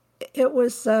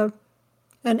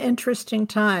an interesting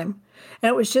time. And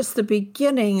it was just the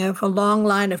beginning of a long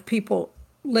line of people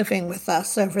living with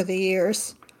us over the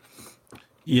years.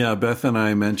 Yeah, Beth and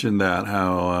I mentioned that,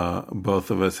 how both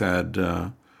of us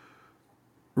had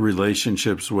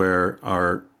relationships where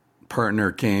our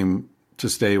partner came to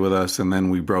stay with us and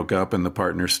then we broke up and the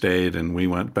partner stayed and we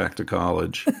went back to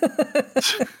college.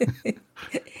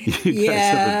 You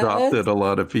guys have adopted a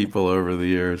lot of people over the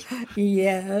years.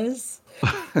 Yes.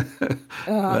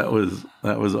 That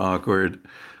was awkward.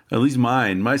 At least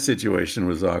my situation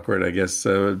was awkward. I guess,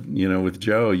 with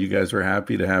Joe, you guys were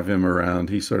happy to have him around.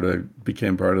 He sort of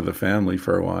became part of the family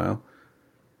for a while.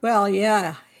 Well,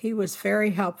 yeah, he was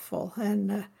very helpful.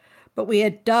 But we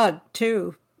had Doug,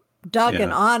 too. Doug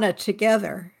and Anna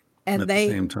together. And at the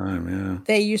same time, yeah.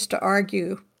 They used to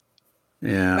argue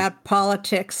about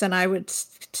politics, and I would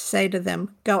say to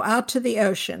them, go out to the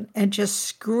ocean and just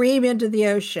scream into the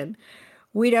ocean.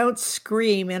 We don't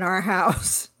scream in our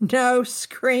house. No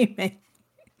screaming.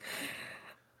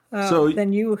 So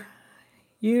then you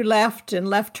left and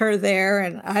left her there,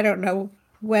 and I don't know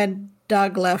when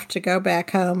Doug left to go back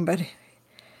home, but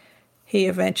he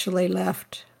eventually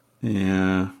left.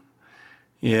 Yeah.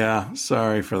 Yeah,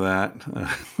 sorry for that.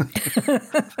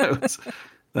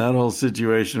 That whole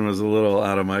situation was a little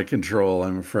out of my control,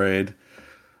 I'm afraid.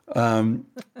 But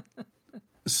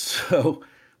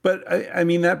I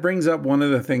mean, that brings up one of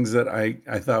the things that I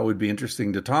thought would be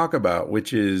interesting to talk about,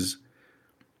 which is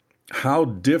how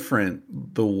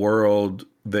different the world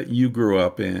that you grew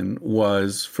up in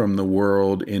was from the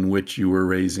world in which you were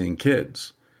raising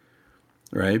kids,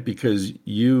 right? Because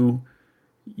you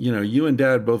and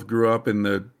Dad both grew up in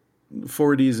the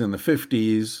 40s and the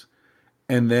 50s,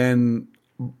 and then,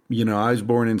 I was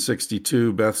born in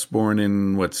 62, Beth's born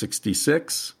in,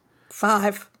 66?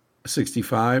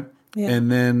 65. Yeah.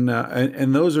 And then,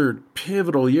 and those are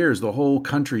pivotal years. The whole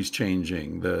country's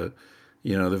changing. The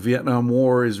Vietnam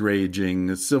War is raging,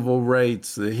 the civil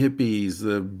rights, the hippies,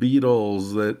 the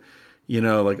Beatles,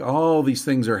 all these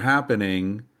things are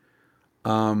happening.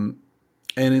 And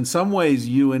in some ways,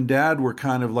 you and Dad were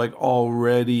kind of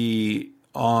already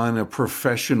on a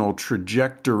professional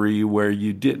trajectory where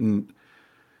you didn't,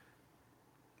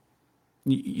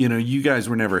 you guys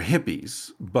were never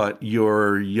hippies, but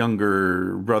your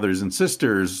younger brothers and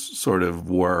sisters sort of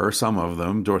were, some of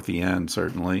them, Dorothy Ann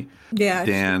certainly. Yeah.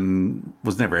 Dan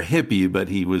was never a hippie, but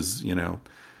he was,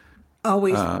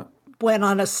 always went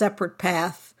on a separate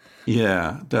path.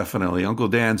 Yeah, definitely. Uncle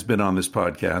Dan's been on this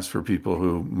podcast for people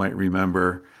who might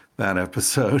remember that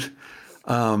episode.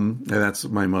 And that's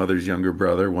my mother's younger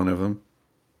brother, one of them.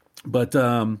 But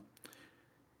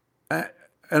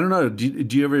I don't know.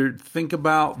 Do you ever think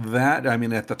about that? I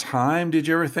mean, at the time, did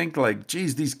you ever think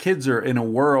geez, these kids are in a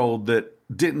world that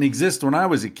didn't exist when I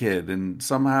was a kid, and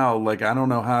somehow, I don't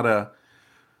know how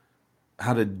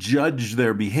to judge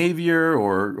their behavior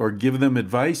or give them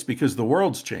advice because the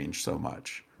world's changed so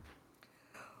much.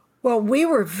 Well, we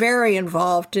were very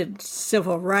involved in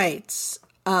civil rights,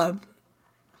 and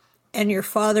your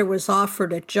father was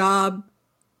offered a job.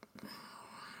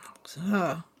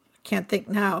 I can't think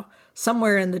now.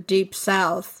 Somewhere in the deep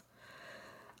South,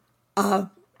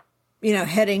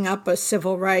 heading up a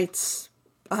civil rights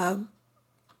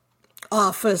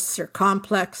office or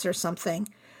complex or something.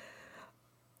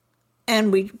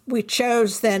 And we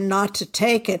chose then not to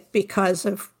take it because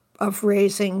of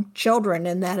raising children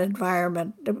in that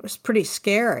environment. It was pretty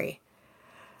scary.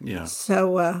 Yeah.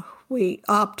 So we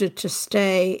opted to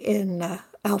stay in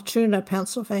Altoona,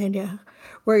 Pennsylvania,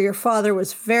 where your father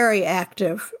was very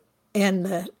active in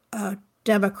the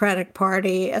Democratic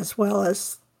Party as well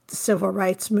as the civil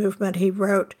rights movement. He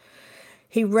wrote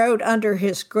under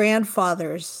his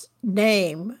grandfather's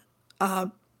name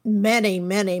many,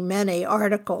 many, many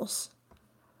articles.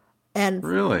 And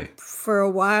really, for a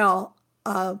while,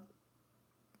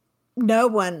 no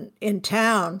one in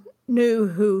town knew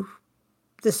who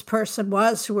this person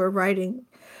was who were writing.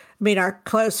 I mean, our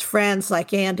close friends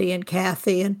like Andy and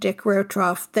Kathy and Dick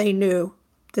Rotroff, they knew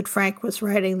that Frank was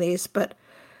writing these, but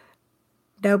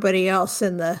nobody else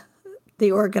in the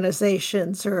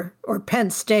organizations or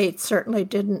Penn State certainly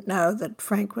didn't know that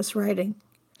Frank was writing.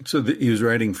 So he was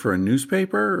writing for a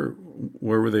newspaper, or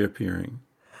where were they appearing?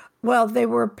 Well, they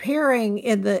were appearing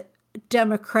in the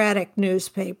Democratic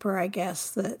newspaper, I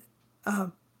guess.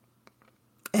 And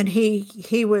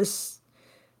he was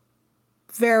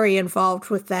very involved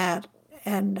with that.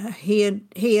 And he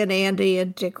and Andy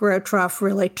and Dick Rotroff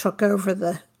really took over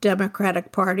the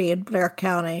Democratic Party in Blair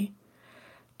County.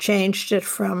 Changed it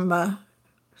from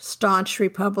staunch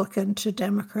Republican to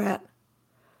Democrat.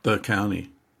 The county?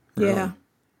 Really? Yeah.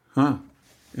 Huh.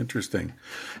 Interesting.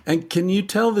 And can you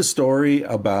tell the story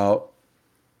about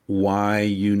why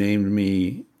you named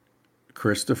me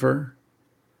Christopher?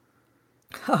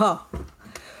 Oh,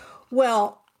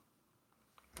 well.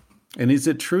 And is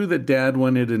it true that Dad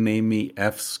wanted to name me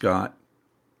F. Scott?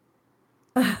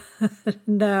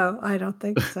 No, I don't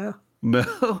think so.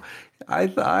 No, I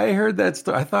heard that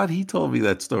story. I thought he told me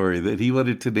that story, that he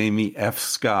wanted to name me F.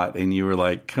 Scott, and you were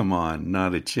like, come on,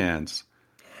 not a chance.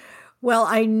 Well,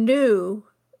 I knew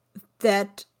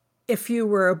that if you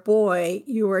were a boy,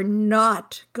 you were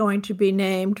not going to be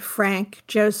named Frank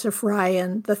Joseph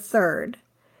Ryan III.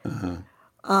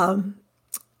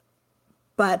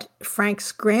 But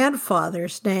Frank's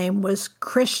grandfather's name was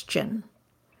Christian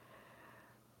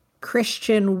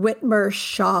Whitmer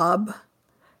Schaub.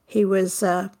 He was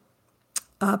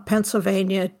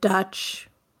Pennsylvania Dutch,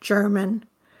 German.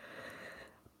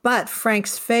 But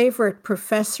Frank's favorite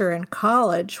professor in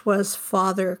college was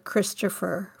Father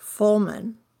Christopher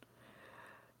Fullman,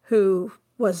 who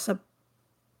was a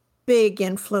big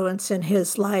influence in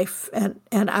his life and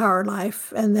our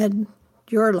life, and then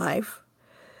your life.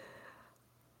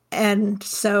 And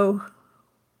so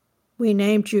we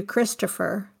named you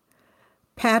Christopher.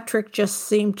 Patrick just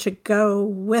seemed to go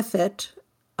with it.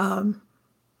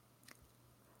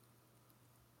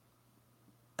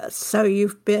 So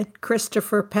you've been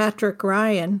Christopher Patrick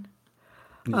Ryan.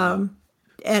 And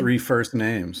 3 first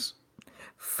names.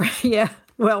 Yeah.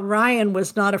 Well, Ryan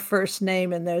was not a first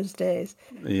name in those days.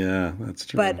 Yeah, that's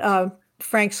true. But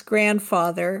Frank's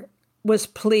grandfather was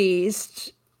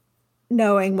pleased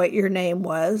knowing what your name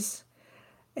was.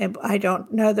 And I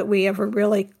don't know that we ever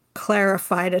really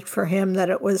clarified it for him that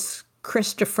it was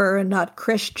Christopher and not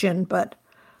Christian, but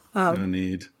no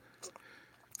need.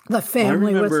 The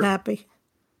family was happy.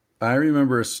 I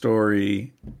remember a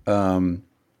story that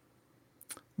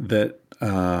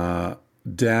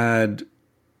Dad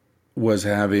was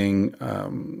having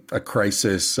a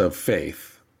crisis of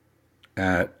faith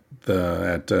at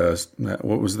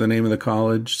what was the name of the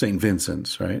college? St.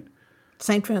 Vincent's, right?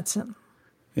 St. Vincent.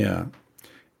 Yeah,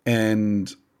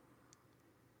 and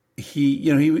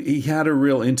he had a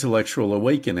real intellectual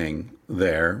awakening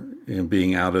there,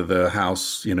 being out of the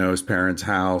house, his parents'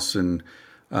 house, and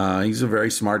he's a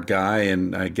very smart guy.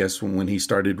 And I guess when he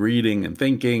started reading and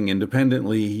thinking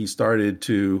independently, he started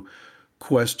to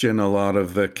question a lot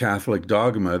of the Catholic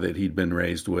dogma that he'd been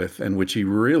raised with, and which he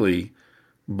really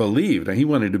believed. And he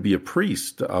wanted to be a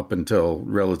priest up until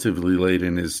relatively late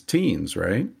in his teens,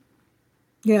 right?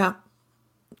 Yeah,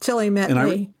 till he met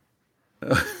me.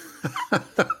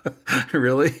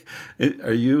 Really?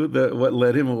 Are you what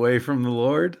led him away from the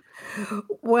Lord?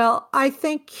 Well, I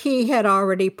think he had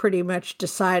already pretty much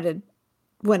decided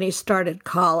when he started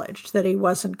college that he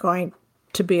wasn't going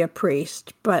to be a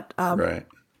priest. But right.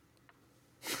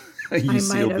 You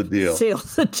sealed the deal. Sealed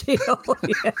the deal,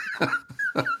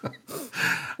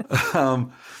 yeah.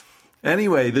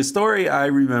 Anyway, the story I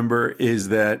remember is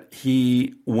that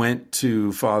he went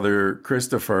to Father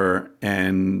Christopher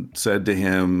and said to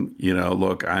him,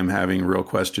 look, I'm having real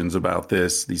questions about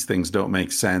this. These things don't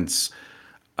make sense.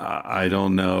 I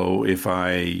don't know if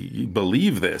I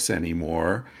believe this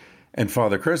anymore. And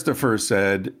Father Christopher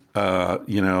said,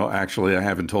 actually, I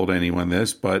haven't told anyone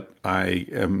this, but I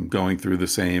am going through the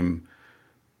same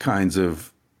kinds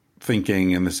of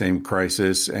thinking and the same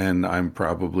crisis, and I'm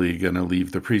probably going to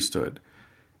leave the priesthood.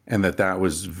 And that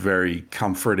was very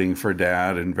comforting for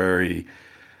Dad and very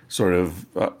sort of,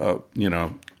 a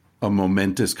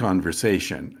momentous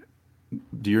conversation.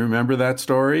 Do you remember that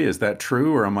story? Is that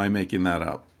true, or am I making that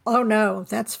up? Oh, no,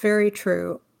 that's very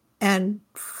true. And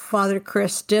Father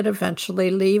Chris did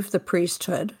eventually leave the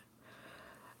priesthood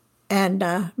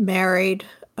and married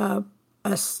a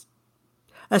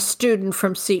student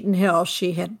from Seton Hill.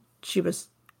 She was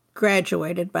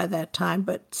graduated by that time,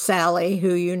 but Sally,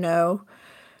 who you know,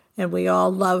 and we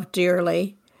all love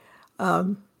dearly.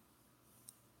 But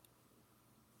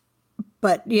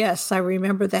yes, I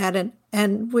remember that.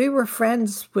 And we were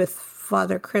friends with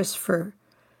Father Chris for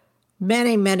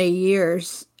many, many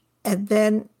years. And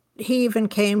then he even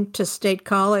came to State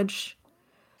College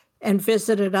and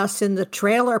visited us in the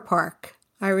trailer park.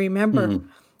 I remember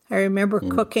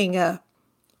cooking a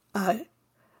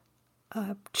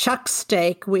chuck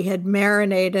steak we had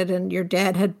marinated, and your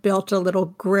dad had built a little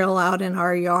grill out in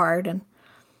our yard, and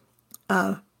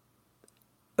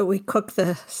we cooked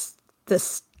this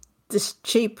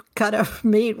cheap cut of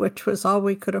meat, which was all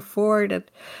we could afford. And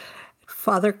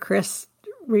Father Chris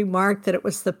remarked that it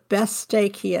was the best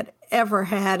steak he had ever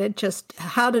had. It just,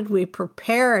 how did we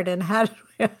prepare it, and how did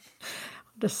we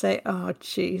to say, oh,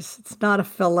 geez, it's not a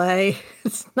fillet.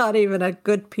 It's not even a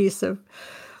good piece of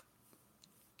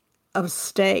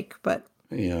steak, but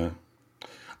yeah,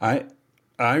 I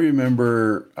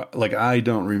remember, I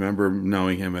don't remember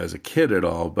knowing him as a kid at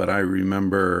all, but I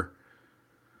remember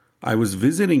I was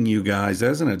visiting you guys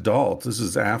as an adult. This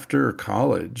is after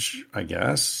college, I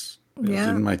guess. It was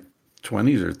in my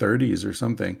 20s or 30s or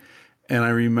something. And I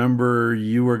remember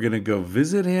you were going to go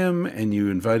visit him, and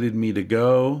you invited me to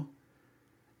go.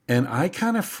 And I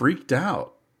kind of freaked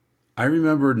out. I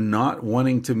remember not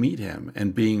wanting to meet him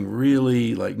and being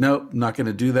really like, nope, not going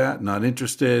to do that, not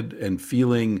interested, and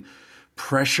feeling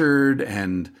pressured.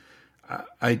 And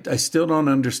I still don't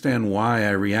understand why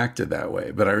I reacted that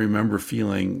way. But I remember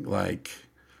feeling like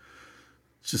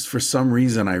just for some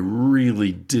reason, I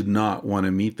really did not want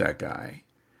to meet that guy.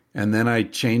 And then I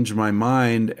changed my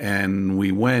mind and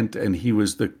we went, and he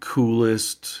was the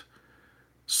coolest,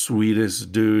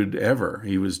 sweetest dude ever.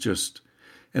 He was just,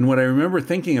 and what I remember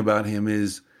thinking about him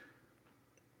is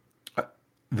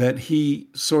that he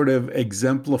sort of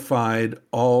exemplified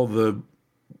all the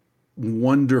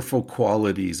wonderful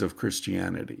qualities of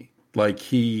Christianity. Like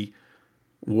he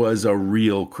was a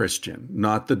real Christian,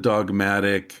 not the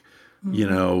dogmatic, you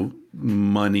know,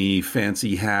 money,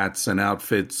 fancy hats and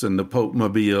outfits and the Pope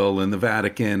Mobile and the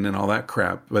Vatican and all that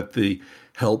crap, but the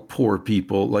help poor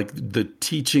people, like the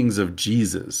teachings of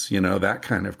Jesus, you know, that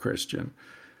kind of Christian.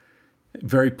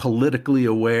 Very politically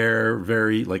aware,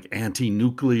 very like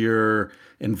anti-nuclear,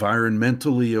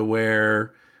 environmentally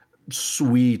aware,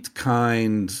 sweet,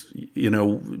 kind, you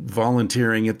know,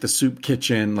 volunteering at the soup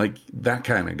kitchen, like that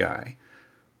kind of guy.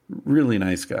 Really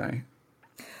nice guy.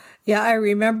 Yeah, I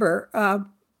remember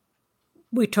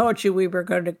we told you we were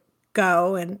going to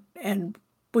go, and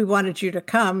we wanted you to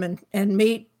come and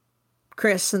meet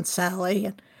Chris and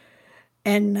Sally,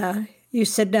 and you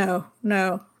said no.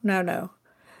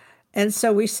 And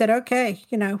so we said, okay,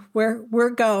 you know, we're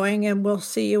going, and we'll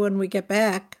see you when we get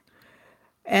back.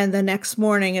 And the next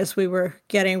morning, as we were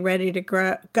getting ready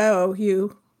to go,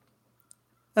 you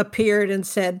appeared and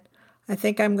said, I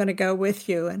think I'm going to go with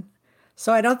you. And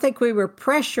so I don't think we were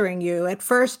pressuring you. At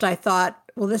first, I thought,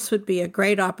 well, this would be a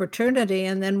great opportunity.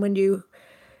 And then when you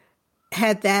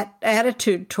had that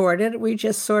attitude toward it, we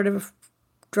just sort of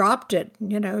dropped it.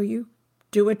 You know, you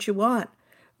do what you want.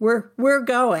 We're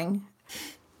going.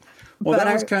 Well,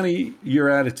 that was kind of your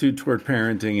attitude toward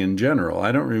parenting in general.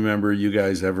 I don't remember you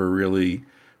guys ever really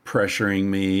pressuring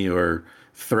me or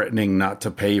threatening not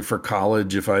to pay for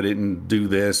college if I didn't do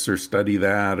this or study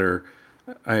that. Or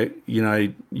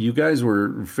you guys were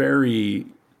very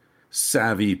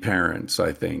savvy parents,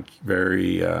 I think,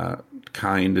 very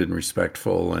kind and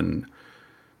respectful, and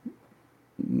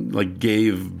like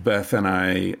gave Beth and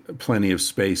I plenty of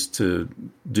space to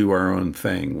do our own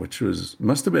thing, which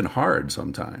must have been hard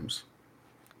sometimes.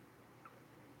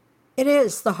 It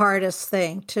is the hardest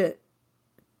thing to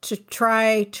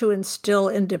try to instill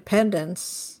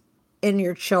independence in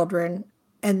your children.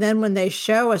 And then when they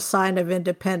show a sign of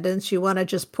independence, you want to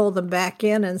just pull them back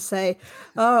in and say,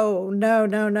 oh, no.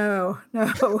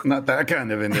 Not that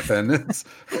kind of independence.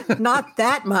 Not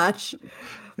that much.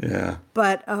 Yeah.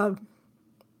 But,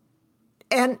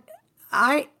 and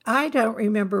I don't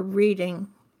remember reading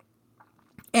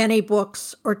any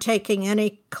books or taking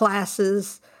any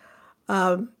classes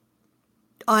on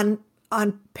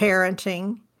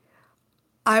parenting.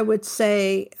 I would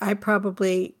say I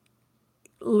probably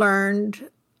learned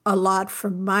a lot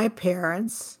from my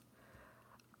parents,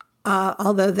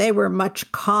 although they were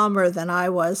much calmer than I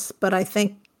was, but I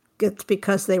think it's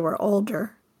because they were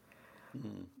older.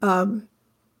 And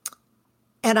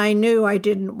I knew I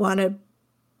didn't want to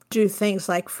do things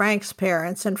like Frank's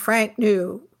parents, and Frank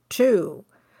knew too.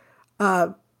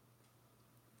 I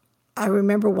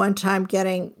remember one time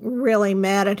getting really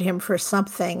mad at him for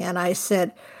something, and I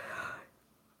said,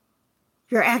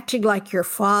 "You're acting like your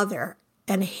father."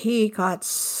 And he got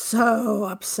so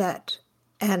upset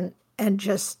and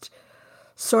just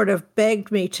sort of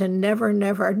begged me to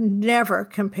never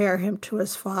compare him to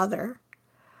his father.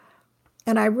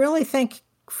 And I really think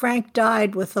Frank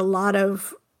died with a lot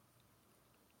of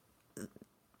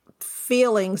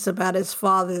feelings about his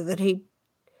father that he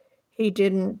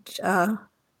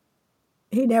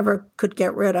never could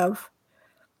get rid of.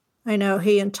 I know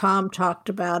he and Tom talked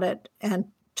about it, and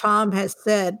Tom has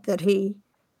said that he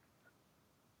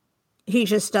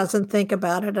just doesn't think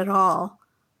about it at all.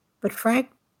 But Frank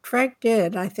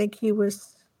did. I think he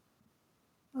was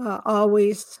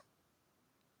always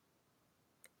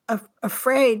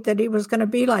afraid that he was going to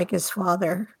be like his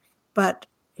father, but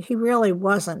he really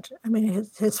wasn't. I mean,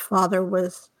 his father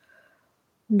was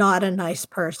not a nice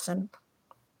person.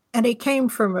 And he came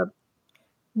from a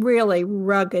really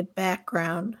rugged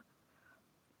background.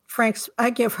 I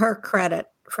give her credit,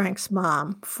 Frank's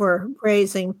mom, for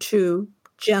raising two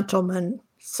gentleman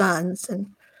sons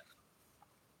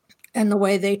and the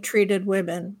way they treated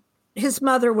women. His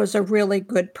mother was a really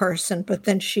good person, but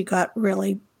then she got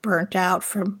really burnt out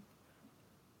from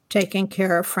taking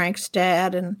care of Frank's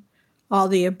dad and all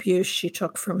the abuse she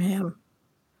took from him.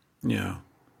 Yeah.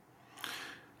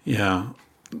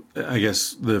 I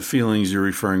guess the feelings you're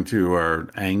referring to are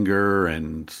anger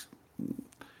and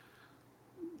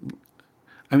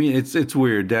I mean, it's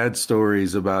weird. Dad's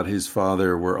stories about his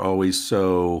father were always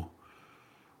so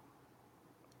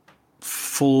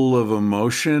full of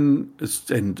emotion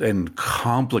and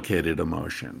complicated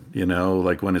emotion,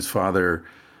 like when his father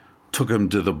took him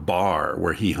to the bar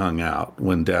where he hung out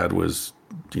when Dad was,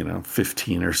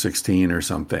 15 or 16 or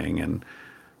something. And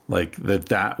like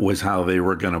that was how they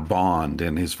were going to bond.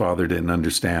 And his father didn't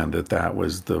understand that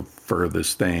was the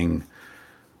furthest thing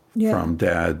from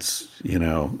Dad's, he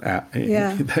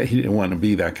didn't want to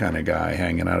be that kind of guy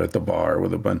hanging out at the bar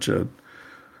with a bunch of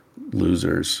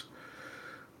losers.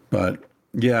 But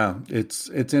yeah, it's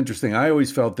interesting. I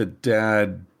always felt that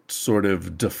Dad sort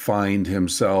of defined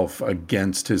himself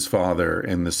against his father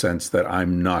in the sense that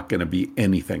I'm not going to be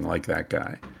anything like that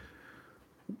guy,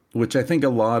 which I think a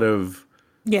lot of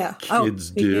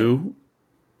kids do.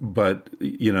 But,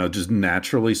 just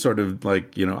naturally sort of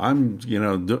like, I'm,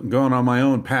 going on my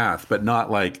own path, but not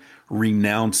like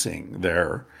renouncing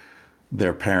their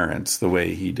parents the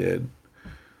way he did.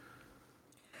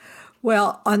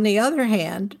 Well, on the other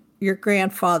hand, your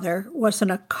grandfather was an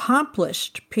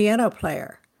accomplished piano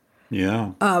player.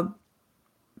 Yeah.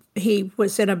 He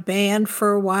was in a band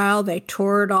for a while. They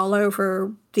toured all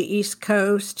over the East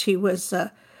Coast. He was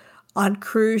on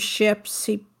cruise ships.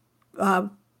 He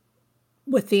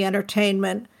with the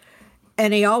entertainment,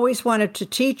 and he always wanted to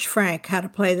teach Frank how to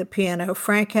play the piano.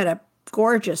 Frank had a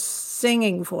gorgeous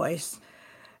singing voice,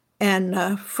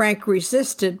 and Frank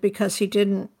resisted because he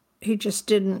just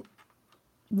didn't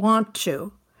want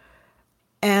to.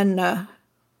 And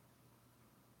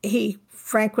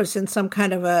Frank was in some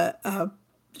kind of a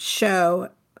show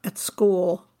at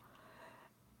school,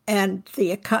 and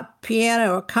the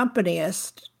piano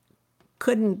accompanist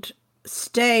couldn't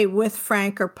stay with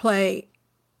Frank or play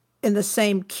in the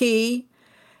same key,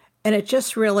 and it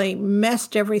just really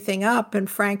messed everything up. And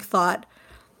Frank thought,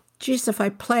 geez, if I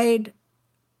played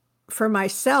for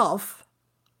myself,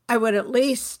 I would at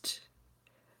least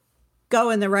go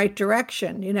in the right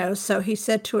direction, So he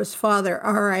said to his father,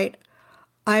 all right,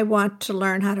 I want to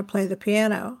learn how to play the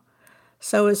piano.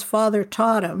 So his father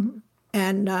taught him,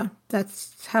 and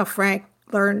that's how Frank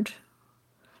learned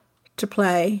to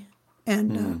play.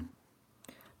 And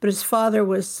but his father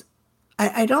was,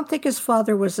 I don't think his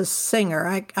father was a singer.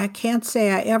 I can't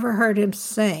say I ever heard him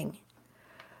sing.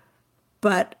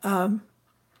 But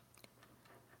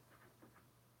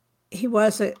he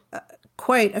was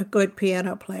quite a good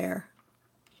piano player.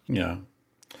 Yeah.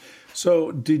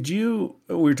 So we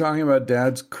were talking about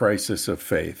Dad's crisis of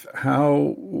faith.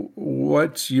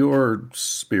 What's your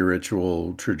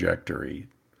spiritual trajectory?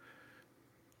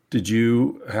 Did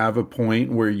you have a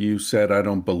point where you said, I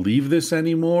don't believe this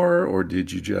anymore? Or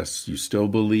did you still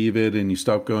believe it and you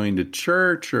stopped going to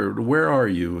church? Or where are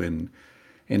you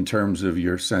in terms of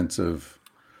your sense of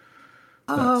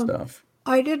that stuff?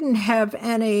 I didn't have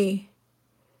any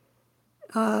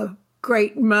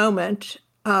great moment.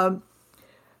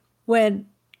 When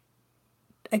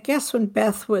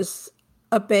Beth was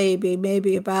a baby,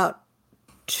 maybe about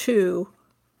 2,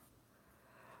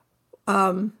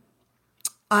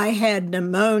 I had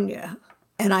pneumonia,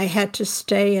 and I had to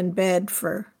stay in bed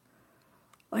for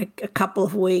like a couple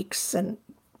of weeks, and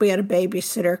we had a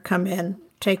babysitter come in,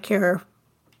 take care of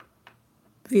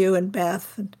you and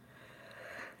Beth. And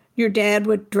your dad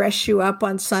would dress you up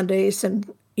on Sundays, and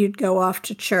you'd go off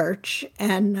to church.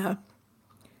 And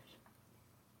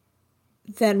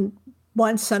then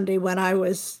one Sunday when I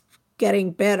was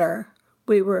getting better,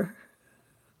 we were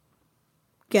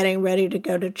getting ready to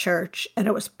go to church, and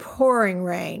it was pouring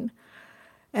rain.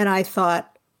 And I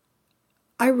thought,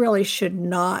 I really should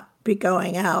not be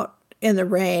going out in the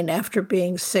rain after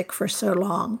being sick for so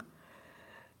long.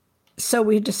 So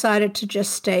we decided to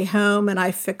just stay home, and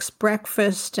I fixed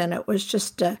breakfast, and it was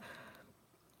just a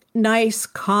nice,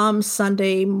 calm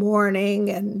Sunday morning,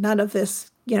 and none of this,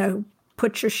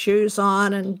 put your shoes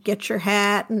on and get your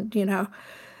hat and,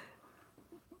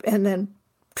 and then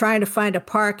trying to find a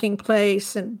parking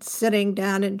place and sitting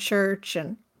down in church.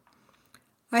 And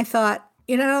I thought,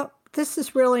 this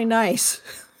is really nice.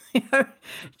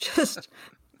 Just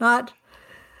not.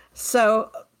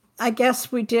 So I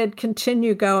guess we did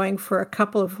continue going for a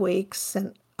couple of weeks.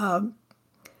 And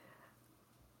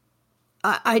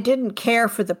I didn't care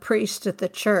for the priest at the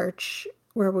church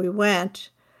where we went.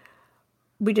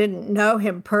 We didn't know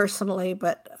him personally,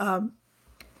 but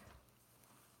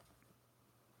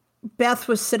Beth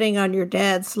was sitting on your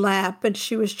dad's lap, and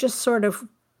she was just sort of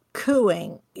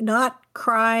cooing, not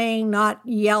crying, not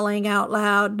yelling out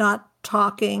loud, not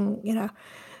talking,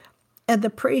 And the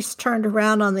priest turned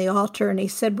around on the altar and he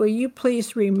said, will you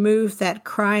please remove that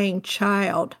crying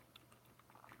child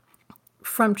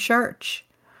from church?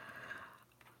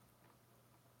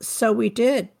 So we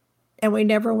did, and we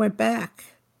never went back.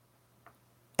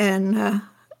 And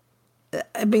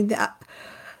I mean,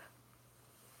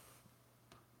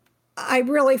 I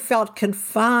really felt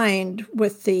confined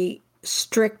with the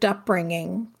strict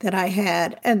upbringing that I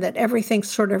had, and that everything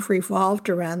sort of revolved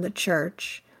around the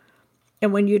church.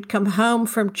 And when you'd come home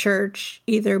from church,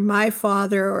 either my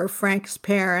father or Frank's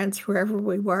parents, wherever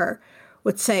we were,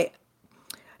 would say,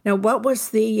 now what was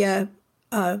the,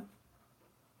 what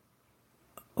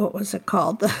was it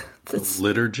called? The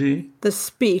liturgy? The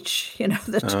speech,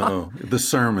 the talk. The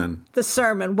sermon. The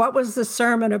sermon. What was the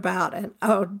sermon about? And,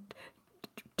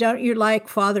 don't you like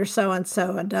Father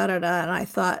so-and-so and da-da-da? And I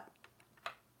thought,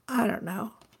 I don't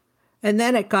know. And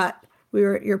then we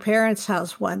were at your parents'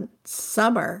 house one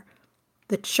summer.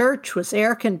 The church was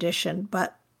air conditioned,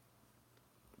 but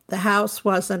the house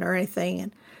wasn't or anything.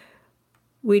 And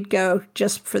we'd go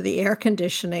just for the air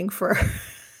conditioning for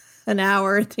an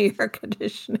hour in the air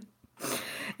conditioning.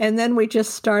 And then we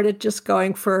just started just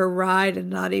going for a ride and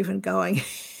not even going.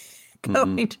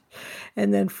 And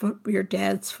then your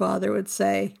dad's father would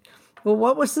say, well,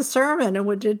 what was the sermon?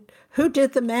 And who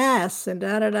did the mass? And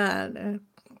da-da-da.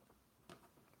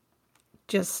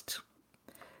 Just,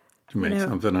 to make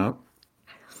something up?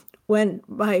 When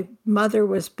my mother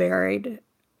was buried,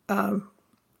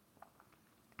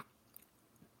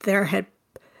 there had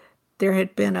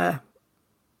been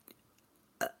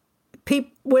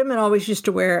women always used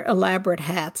to wear elaborate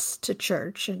hats to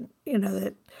church, and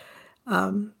that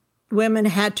women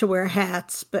had to wear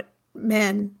hats, but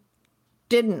men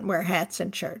didn't wear hats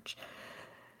in church.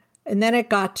 And then it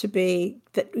got to be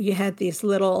that you had these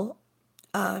little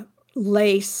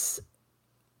lace,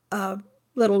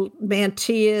 little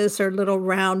mantillas or little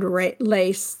round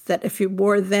lace that if you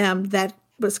wore them, that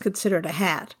was considered a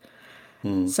hat.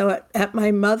 So at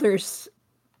my mother's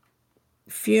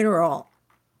funeral,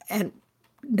 and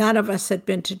none of us had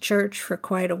been to church for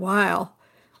quite a while,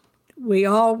 we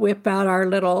all whip out our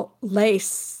little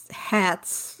lace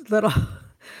hats,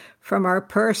 from our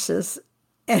purses,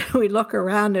 and we look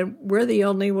around, and we're the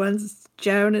only ones,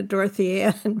 Joan and Dorothy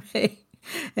Ann and me,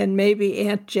 and maybe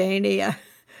Aunt Janie,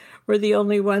 we're the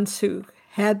only ones who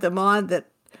had them on,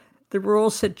 that the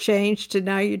rules had changed, and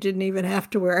now you didn't even have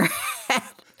to wear a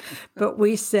hat. But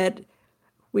we said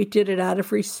we did it out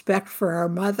of respect for our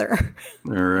mother.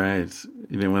 All right.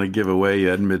 You didn't want to give away you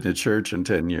hadn't been to church in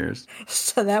 10 years.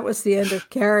 So that was the end of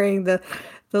carrying the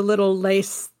little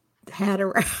lace hat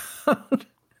around.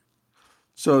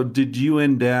 So did you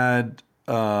and Dad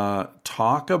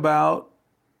talk about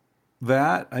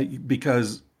that?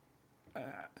 Because,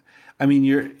 I mean,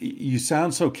 you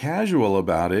sound so casual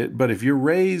about it, but if you're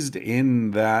raised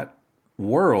in that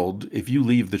world, if you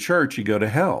leave the church, you go to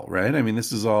hell, right? I mean,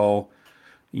 this is all,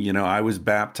 I was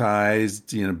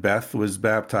baptized, Beth was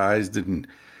baptized, and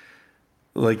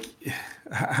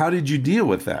how did you deal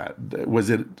with that?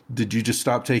 Did you just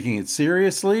stop taking it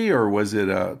seriously, or was it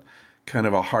a kind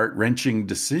of a heart-wrenching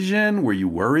decision? Were you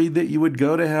worried that you would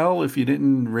go to hell if you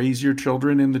didn't raise your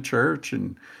children in the church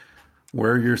and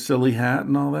wear your silly hat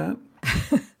and all that?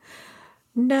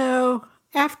 No.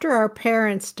 After our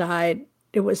parents died,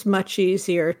 it was much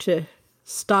easier to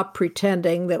stop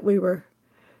pretending that we were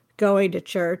going to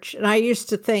church. And I used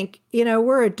to think,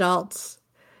 we're adults,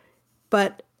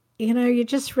 but, you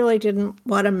just really didn't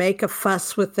want to make a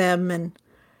fuss with them.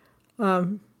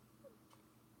 And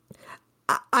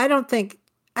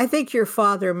I think your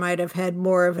father might have had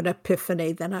more of an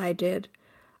epiphany than I did.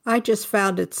 I just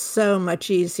found it so much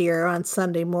easier on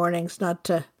Sunday mornings not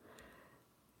to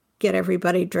get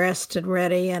everybody dressed and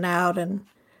ready and out. And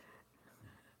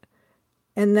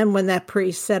then when that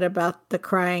priest said about the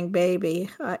crying baby,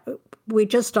 we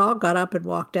just all got up and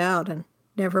walked out and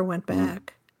never went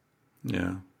back.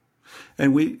 Yeah.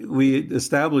 And we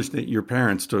established that your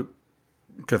parents took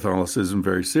Catholicism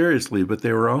very seriously, but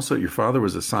they were also, your father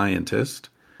was a scientist,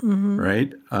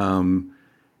 right?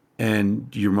 And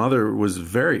your mother was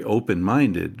very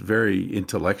open-minded, very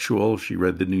intellectual. She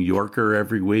read the New Yorker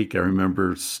every week. I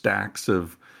remember stacks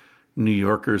of New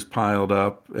Yorkers piled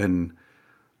up, and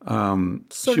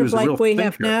sort she was of like a real we thinker.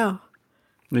 have now.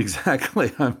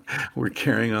 Exactly. We're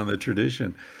carrying on the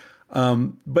tradition.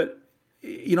 But,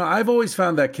 I've always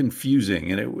found that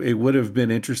confusing, and it would have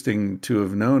been interesting to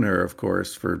have known her, of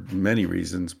course, for many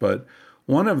reasons. But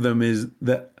one of them is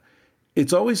that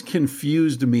it's always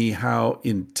confused me how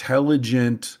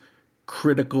intelligent,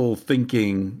 critical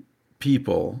thinking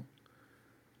people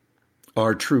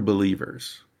are true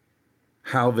believers,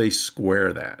 how they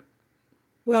square that.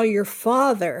 Well, your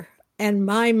father and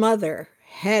my mother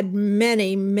had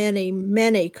many, many,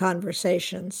 many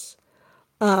conversations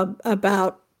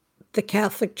about the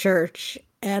Catholic Church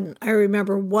And I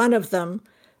remember one of them,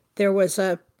 there was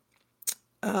a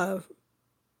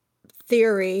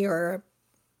theory or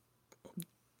a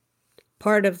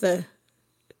part of the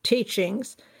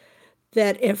teachings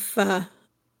that if a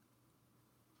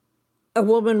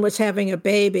woman was having a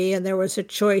baby and there was a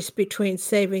choice between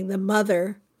saving the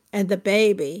mother and the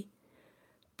baby,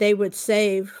 they would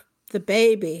save the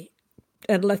baby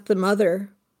and let the mother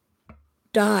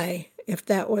die if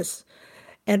that was.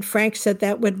 And Frank said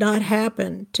that would not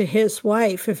happen to his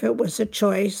wife if it was a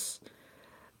choice,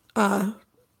 that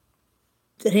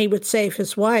he would save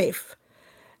his wife.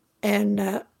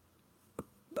 And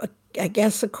I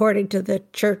guess according to the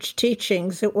church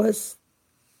teachings, it was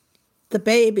the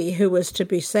baby who was to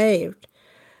be saved.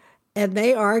 And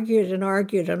they argued and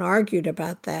argued and argued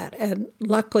about that. And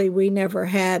luckily, we never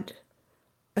had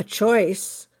a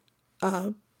choice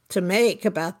to make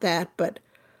about that. But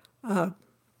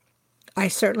I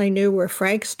certainly knew where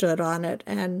Frank stood on it.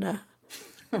 And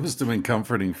that must have been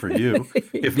comforting for you,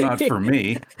 if not for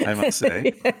me, I must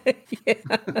say.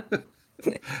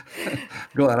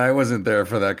 Glad I wasn't there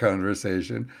for that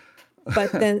conversation.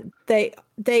 But then they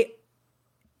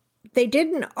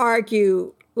didn't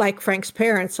argue like Frank's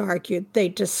parents argued. They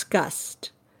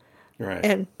discussed. Right.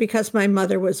 And because my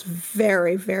mother was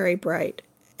very, very bright,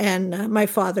 and my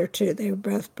father too, they were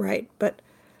both bright. But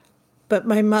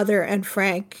my mother and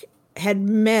Frank had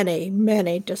many,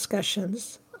 many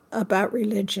discussions about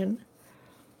religion.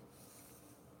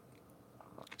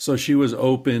 So she was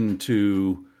open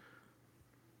to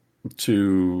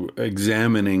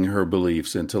examining her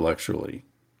beliefs intellectually.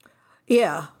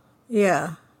 Yeah.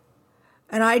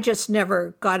 And I just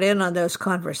never got in on those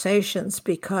conversations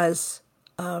because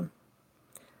I'm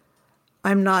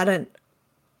not a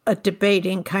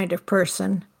debating kind of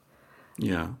person.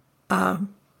 Yeah.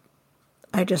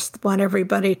 I just want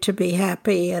everybody to be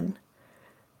happy and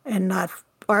not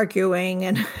arguing.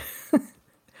 And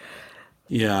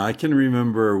yeah, I can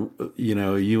remember,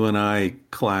 you and I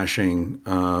clashing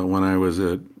when I was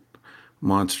a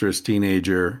monstrous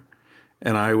teenager.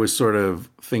 And I was sort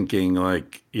of thinking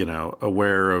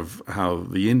aware of how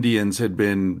the Indians had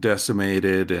been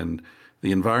decimated and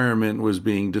the environment was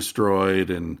being destroyed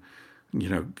and,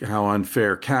 how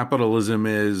unfair capitalism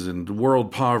is and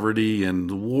world poverty and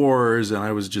wars. And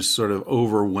I was just sort of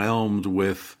overwhelmed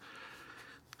with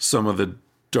some of the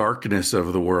darkness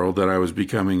of the world that I was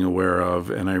becoming aware of.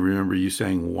 And I remember you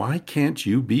saying, why can't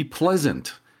you be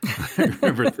pleasant? I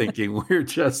remember thinking we're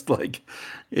just like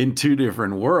in two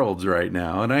different worlds right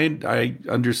now. And I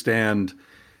understand,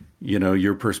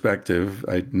 your perspective.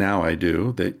 I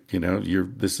do that,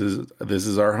 this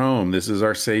is our home. This is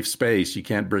our safe space. You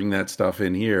can't bring that stuff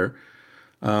in here.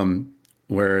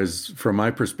 Whereas from my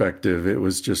perspective, it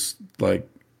was just like,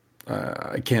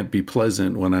 I can't be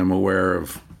pleasant when I'm aware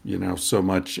of, so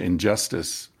much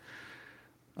injustice.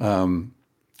 And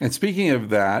speaking of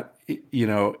that,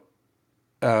 the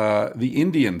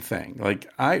Indian thing,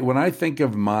 when I think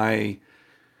of my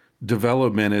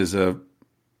development as a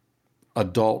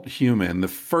adult human, the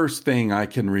first thing I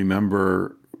can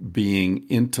remember being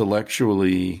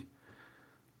intellectually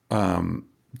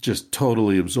just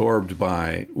totally absorbed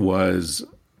by was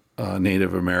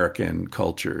Native American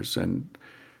cultures and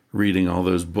reading all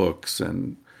those books.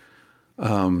 And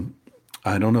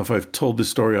I don't know if I've told this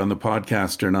story on the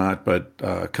podcast or not,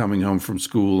 but coming home from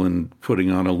school and putting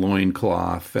on a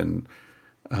loincloth and,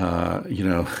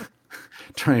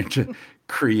 trying to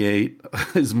create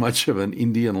as much of an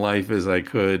Indian life as I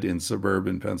could in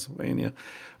suburban Pennsylvania.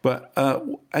 But,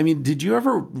 did you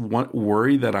ever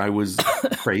worry that I was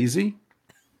crazy?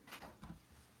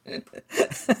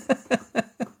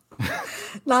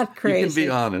 Not crazy. You can be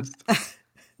honest.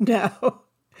 No.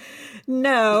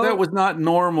 That was not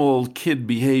normal kid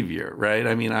behavior, right?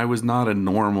 I was not a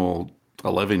normal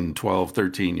 11, 12,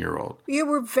 13-year-old. You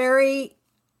were very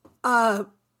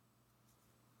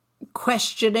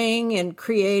questioning and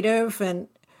creative, and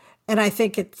I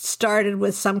think it started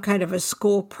with some kind of a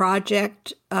school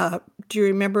project. Do you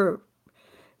remember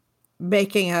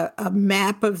making a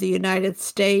map of the United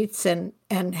States and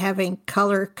having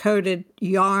color-coded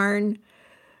yarn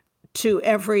to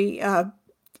every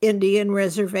Indian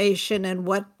reservation and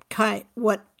what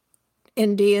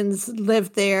Indians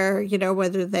lived there,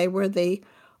 whether they were the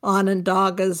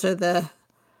Onondagas or the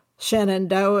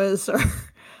Shenandoahs or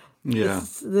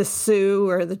the Sioux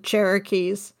or the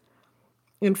Cherokees.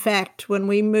 In fact, when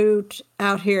we moved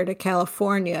out here to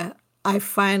California, I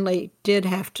finally did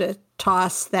have to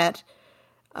toss that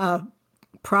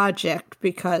project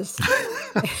because...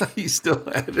 You still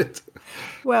had it?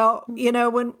 Well,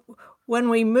 when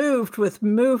we moved with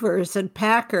movers and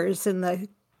packers in the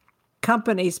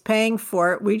companies paying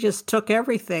for it. We just took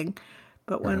everything.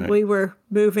 But when Right. we were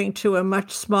moving to a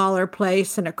much smaller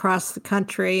place and across the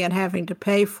country and having to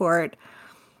pay for it,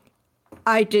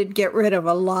 I did get rid of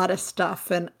a lot of stuff.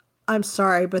 And I'm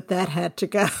sorry, but that had to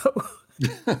go.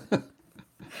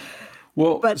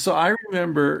 Well, so I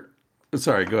remember.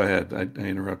 Sorry, go ahead. I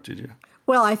interrupted you.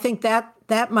 Well, I think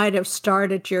that might have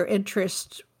started your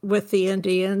interest with the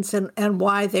Indians and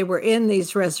why they were in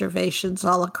these reservations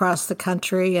all across the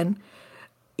country. And,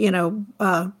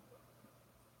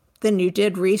 then you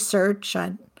did research.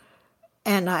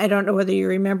 And I don't know whether you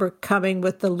remember coming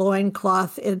with the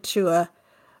loincloth into a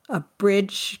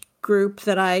bridge group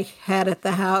that I had at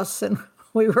the house. And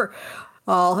we were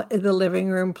all in the living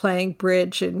room playing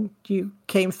bridge. And you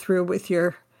came through with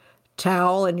your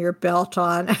towel and your belt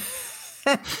on.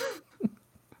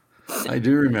 I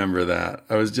do remember that.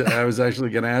 I was actually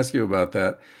going to ask you about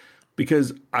that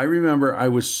because I remember I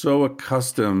was so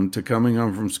accustomed to coming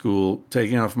home from school,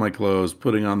 taking off my clothes,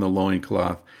 putting on the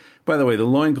loincloth. By the way, the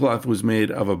loincloth was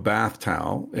made of a bath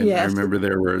towel, and Yes. I remember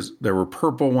there were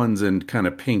purple ones and kind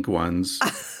of pink ones.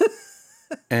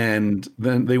 And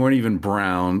then they weren't even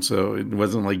brown, so it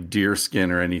wasn't like deer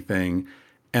skin or anything.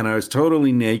 And I was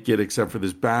totally naked except for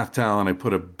this bath towel, and I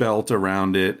put a belt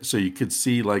around it so you could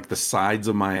see like the sides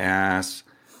of my ass.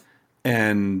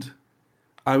 And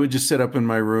I would just sit up in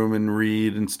my room and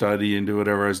read and study and do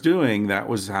whatever I was doing. That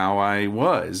was how I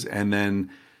was. And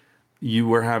then you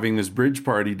were having this bridge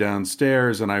party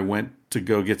downstairs, and I went to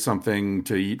go get something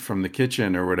to eat from the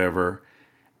kitchen or whatever.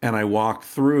 And I walked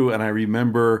through, and I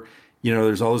remember,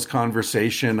 there's all this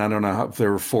conversation. I don't know if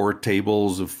there were 4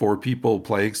 tables of 4 people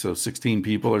playing, so 16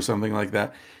 people or something like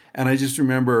that. And I just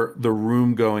remember the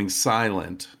room going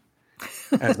silent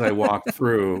as I walked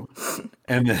through,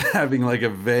 and then having like a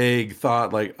vague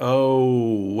thought like,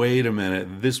 oh, wait a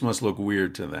minute, this must look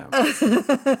weird to them.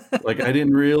 Like I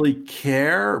didn't really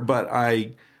care, but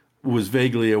I was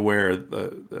vaguely aware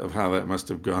of how that must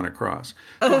have gone across.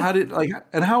 So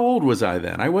and how old was I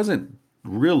then? I wasn't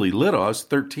really little. I was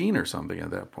 13 or something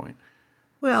at that point.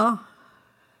 Well,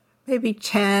 maybe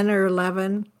 10 or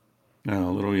 11. No,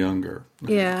 a little younger.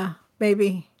 Yeah,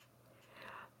 maybe.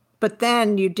 But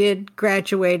then you did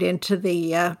graduate into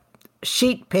the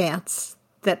sheet pants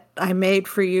that I made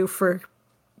for you for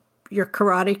your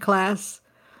karate class.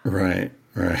 Right.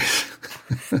 I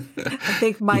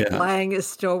think Mike Lang is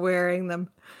still wearing them.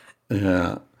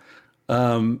 Yeah.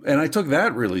 And I took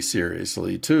that really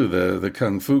seriously too. The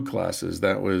kung fu classes,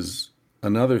 that was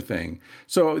another thing.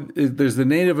 So there's the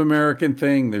Native American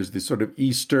thing. There's the sort of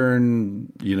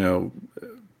Eastern,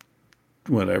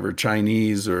 whatever,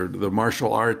 Chinese or the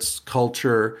martial arts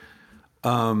culture.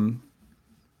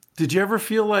 Did you ever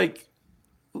feel like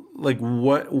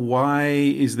why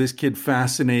is this kid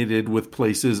fascinated with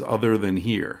places other than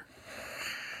here?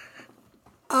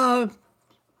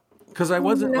 Because I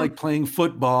wasn't like playing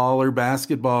football or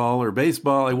basketball or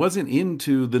baseball. I wasn't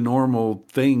into the normal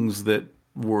things that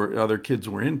other kids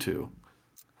were into.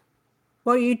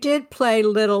 Well, you did play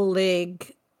Little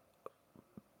League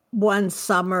one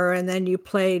summer, and then you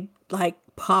played like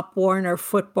Pop Warner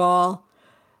football,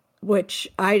 which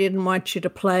I didn't want you to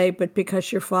play, but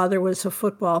because your father was a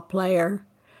football player.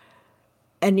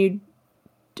 And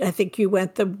I think you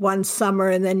went the one summer,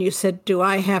 and then you said, do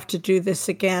I have to do this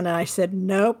again? And I said,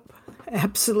 nope,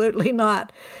 absolutely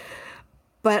not.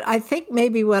 But I think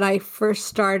maybe when I first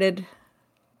started,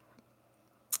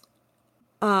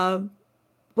 when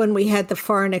we had the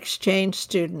foreign exchange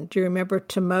student, do you remember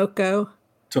Tomoko?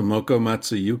 Tomoko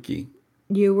Matsuyuki.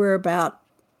 You were about,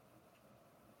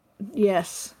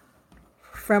 yes,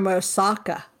 from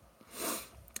Osaka.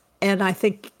 And I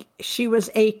think she was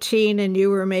 18 and you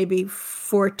were maybe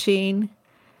 14.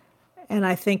 And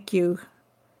I think you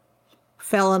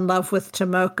fell in love with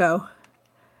Tomoko.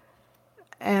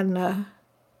 And,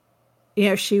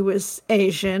 she was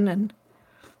Asian. And,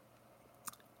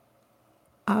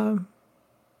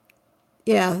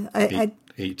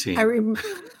 18.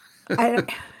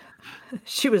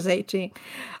 She was 18.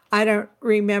 I don't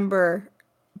remember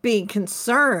being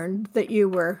concerned that you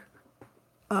were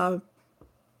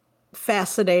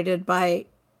fascinated by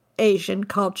Asian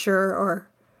culture or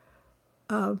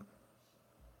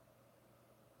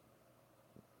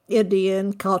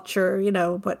Indian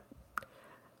culture, but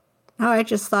no, I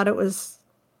just thought it was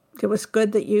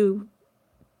good that you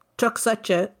took such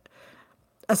a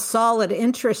solid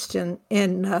interest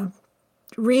in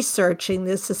researching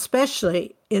this,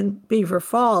 especially in Beaver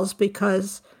Falls,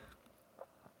 because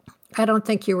I don't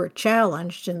think you were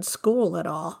challenged in school at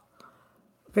all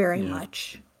very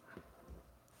much.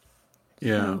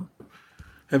 Yeah.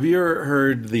 Have you ever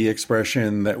heard the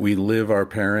expression that we live our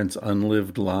parents'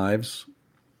 unlived lives?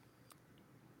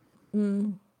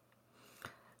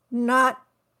 Not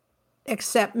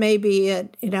except maybe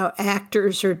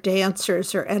actors or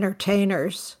dancers or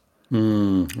entertainers.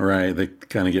 Right. They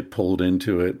kind of get pulled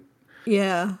into it.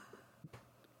 Yeah.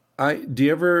 Did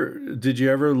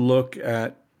you ever look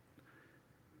at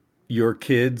your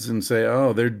kids and say,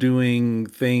 oh, they're doing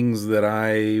things that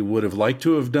I would have liked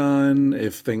to have done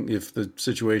if the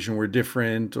situation were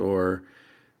different, or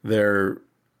they're,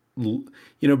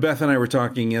 Beth and I were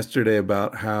talking yesterday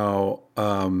about how,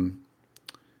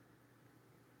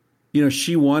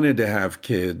 she wanted to have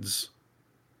kids,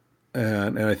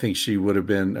 and I think she would have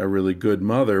been a really good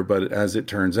mother, but as it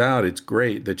turns out, it's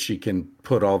great that she can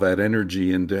put all that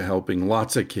energy into helping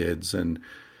lots of kids and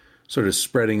sort of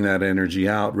spreading that energy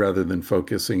out rather than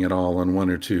focusing it all on one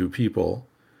or two people.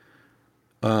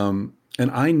 And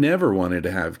I never wanted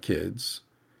to have kids.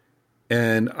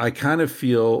 And I kind of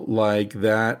feel like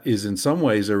that is in some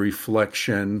ways a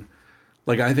reflection.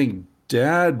 Like, I think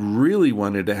Dad really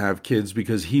wanted to have kids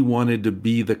because he wanted to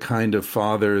be the kind of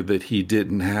father that he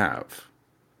didn't have.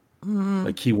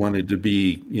 Like, he wanted to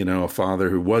be, a father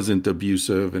who wasn't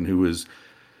abusive and who was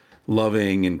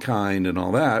loving and kind and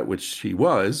all that, which he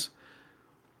was.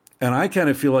 And I kind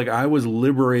of feel like I was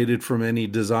liberated from any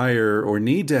desire or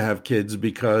need to have kids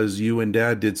because you and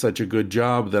Dad did such a good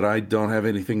job that I don't have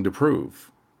anything to prove.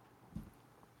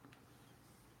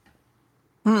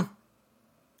 Does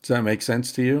that make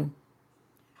sense to you?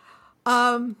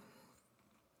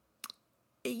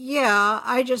 Yeah,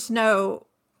 I just know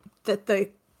that the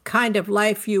kind of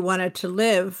life you wanted to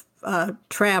live,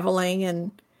 traveling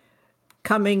and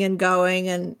coming and going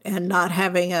and not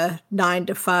having a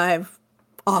 9-to-5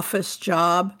 office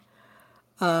job,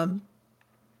 that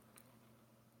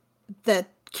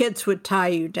kids would tie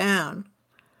you down.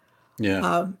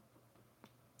 Yeah.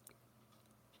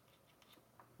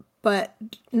 But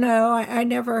no, I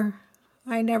never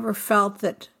felt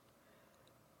that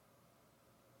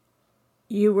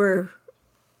you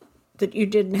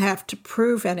didn't have to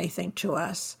prove anything to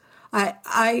us.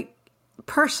 I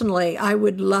personally, I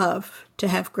would love to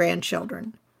have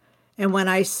grandchildren. And when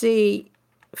I see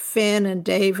Finn and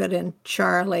David and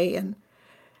Charlie and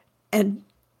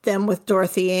them with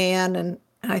Dorothy Ann, and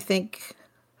I think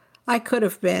I could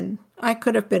have been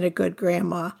a good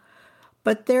grandma.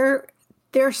 But they're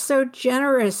so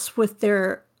generous with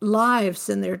their lives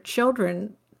and their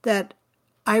children that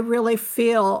I really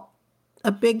feel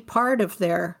a big part of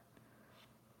their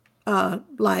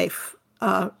life.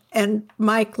 And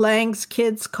Mike Lang's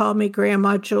kids call me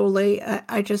Grandma Julie.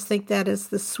 I just think that is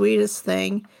the sweetest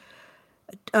thing.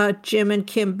 Jim and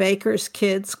Kim Baker's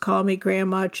kids call me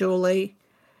Grandma Julie.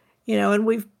 And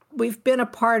we've been a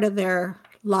part of their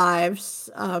lives,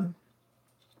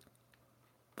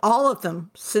 all of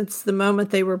them, since the moment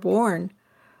they were born.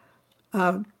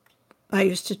 I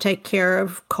used to take care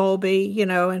of Colby,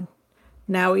 and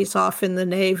now he's off in the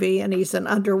Navy and he's an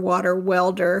underwater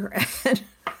welder.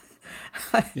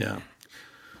 Yeah.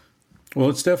 Well,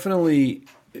 it's definitely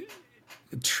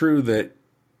true that,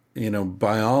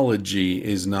 biology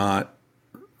is not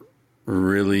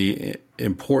really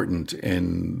important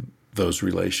in those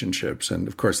relationships. And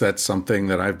of course, that's something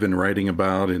that I've been writing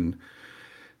about in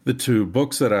the 2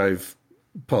 books that I've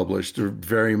published, are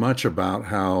very much about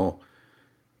how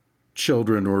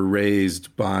children were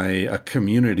raised by a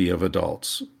community of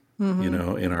adults,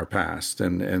 in our past,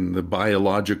 and the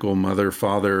biological mother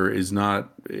father is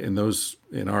not in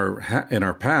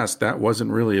our past. That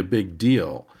wasn't really a big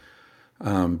deal,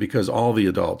 because all the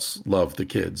adults loved the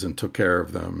kids and took care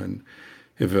of them. And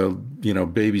if a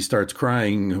baby starts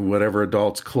crying, whatever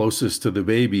adult's closest to the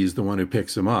baby is the one who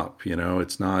picks him up.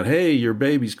 It's not, hey, your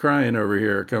baby's crying over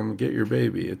here, come get your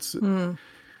baby. It's so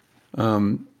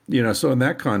in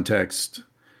that context,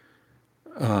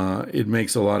 it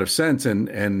makes a lot of sense.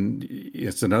 And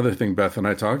it's another thing Beth and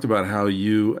I talked about, how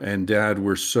you and Dad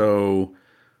were so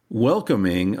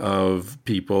welcoming of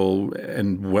people,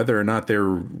 and whether or not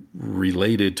they're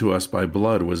related to us by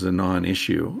blood was a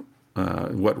non-issue.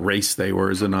 What race they were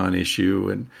is a non-issue.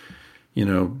 And,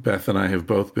 Beth and I have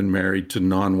both been married to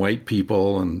non-white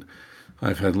people, and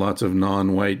I've had lots of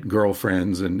non-white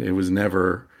girlfriends, and it was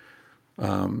never,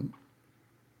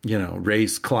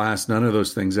 race, class, none of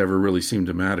those things ever really seemed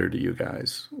to matter to you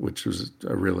guys, which was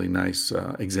a really nice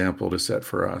example to set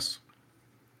for us.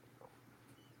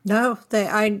 No,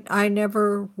 I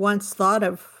never once thought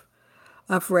of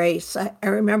race. I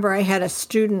remember I had a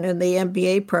student in the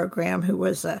MBA program who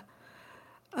was a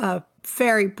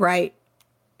very bright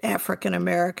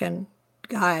African-American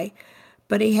guy,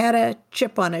 but he had a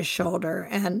chip on his shoulder.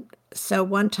 And So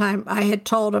one time I had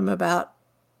told him about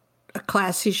a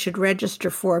class he should register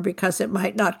for because it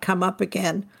might not come up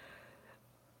again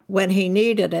when he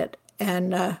needed it.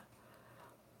 And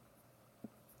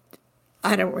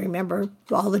I don't remember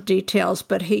all the details,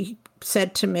 but he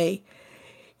said to me,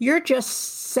 "You're just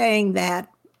saying that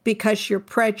because you're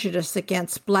prejudiced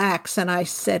against blacks." And I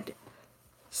said,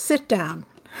 "Sit down.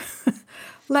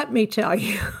 Let me tell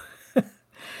you.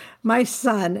 My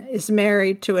son is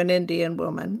married to an Indian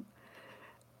woman."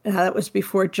 That was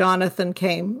before Jonathan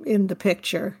came in the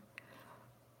picture.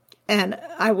 And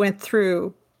I went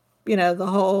through, the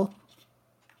whole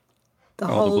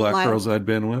all the black line. girls I'd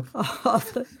been with.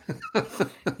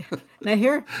 Now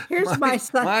here's my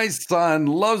son. My son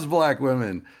loves black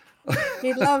women.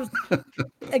 He loves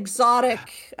exotic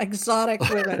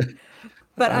women.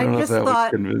 But I don't I know just if that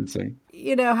thought, was convincing.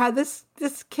 How this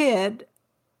kid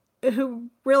who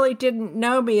really didn't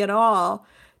know me at all,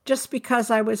 just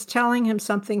because I was telling him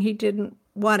something he didn't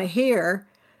want to hear,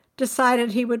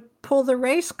 decided he would pull the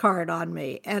race card on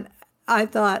me. And I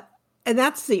thought, and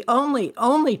that's the only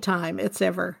time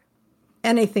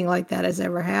anything like that has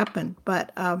ever happened.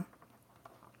 But I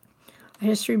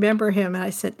just remember him, and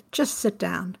I said, "Just sit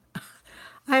down.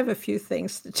 I have a few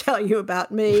things to tell you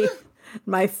about me,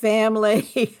 my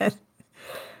family."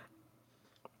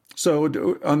 So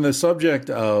on the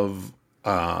subject of,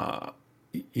 how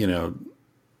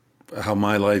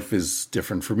my life is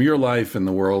different from your life and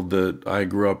the world that I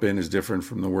grew up in is different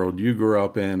from the world you grew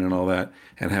up in and all that,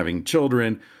 and having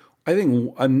children, I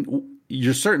think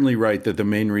you're certainly right that the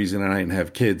main reason I didn't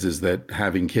have kids is that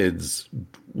having kids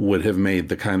would have made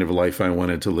the kind of life I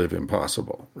wanted to live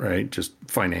impossible, right? Just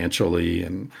financially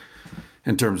and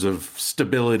in terms of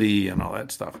stability and all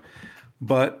that stuff.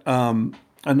 But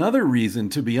another reason,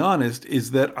 to be honest,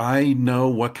 is that I know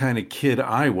what kind of kid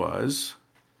I was.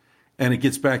 And it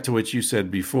gets back to what you said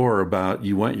before about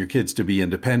you want your kids to be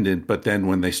independent, but then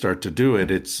when they start to do it,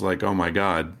 it's like, oh my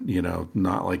God,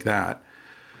 not like that.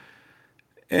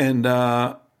 And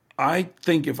I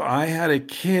think if I had a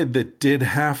kid that did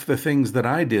half the things that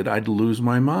I did, I'd lose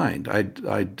my mind.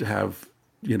 I'd have,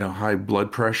 high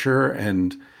blood pressure.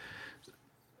 And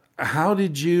how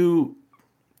did you,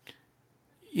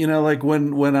 like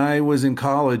when I was in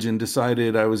college and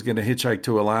decided I was going to hitchhike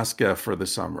to Alaska for the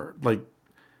summer, like,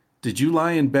 did you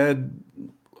lie in bed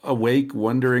awake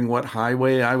wondering what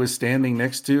highway I was standing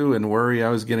next to and worry I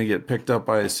was going to get picked up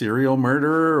by a serial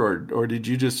murderer? Or did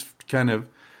you just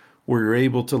were you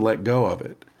able to let go of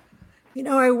it?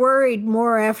 I worried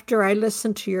more after I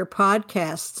listened to your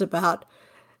podcasts about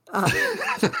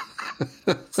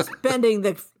spending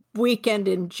the weekend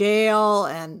in jail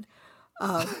and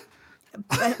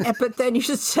but then you're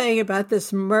just saying about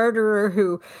this murderer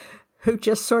who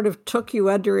just sort of took you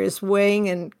under his wing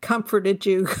and comforted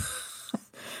you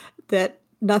that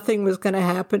nothing was going to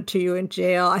happen to you in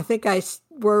jail. I think I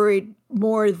worried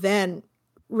more then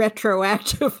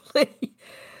retroactively.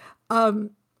 I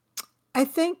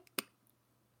think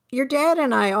your dad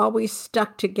and I always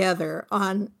stuck together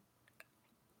on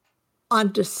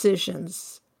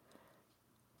decisions.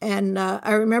 And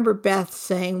I remember Beth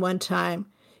saying one time,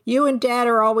 "You and Dad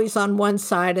are always on one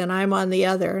side and I'm on the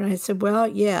other." And I said, "Well,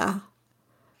 yeah,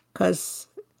 because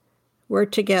we're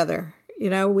together.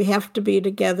 We have to be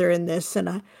together in this."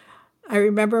 And I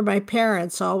remember my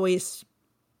parents always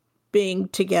being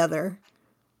together,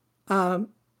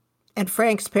 and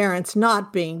Frank's parents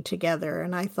not being together.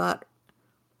 And I thought,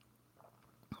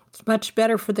 it's much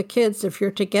better for the kids if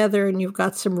you're together and you've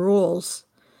got some rules.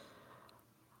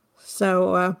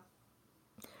 So,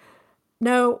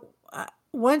 no,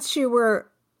 once you were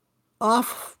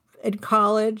off in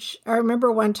college, I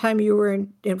remember one time you were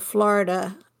in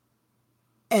Florida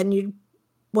and you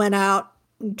went out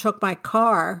and took my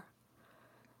car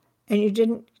and you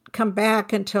didn't come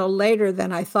back until later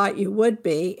than I thought you would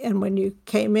be. And when you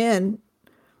came in,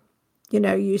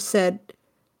 you said,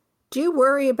 "Do you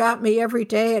worry about me every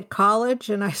day at college?"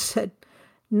 And I said,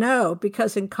 "No,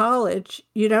 because in college,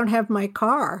 you don't have my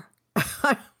car."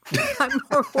 I'm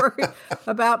more worried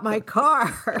about my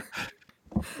car.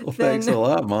 Well, thanks a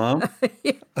lot, Mom.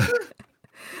 Yeah.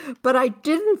 But I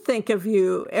didn't think of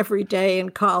you every day in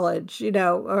college.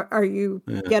 Are you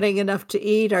getting enough to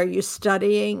eat? Are you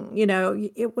studying?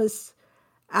 It was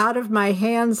out of my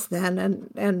hands then.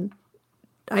 And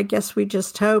I guess we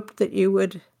just hoped that you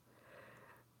would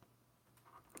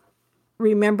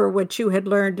remember what you had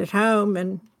learned at home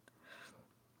and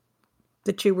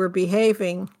that you were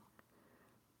behaving.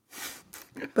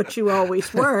 But you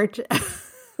always weren't.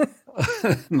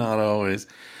 Not always.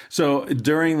 So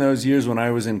during those years when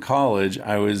I was in college,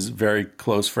 I was very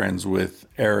close friends with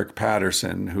Eric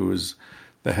Patterson, who was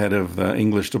the head of the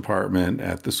English department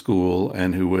at the school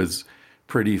and who was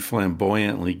pretty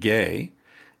flamboyantly gay.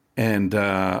 And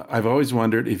I've always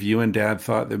wondered if you and Dad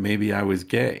thought that maybe I was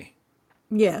gay.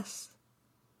 Yes.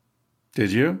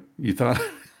 Did you? You thought?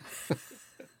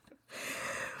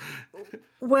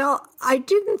 Well, I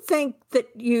didn't think that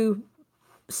you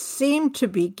seemed to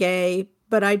be gay,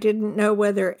 but I didn't know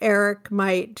whether Eric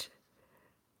might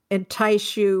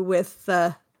entice you with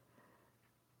the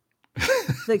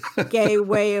gay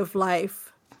way of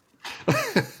life.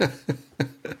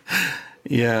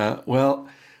 Yeah, well,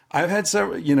 I've had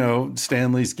several,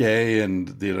 Stanley's gay,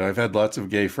 and I've had lots of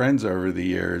gay friends over the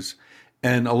years.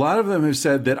 And a lot of them have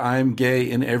said that I'm gay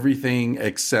in everything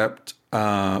except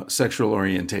sexual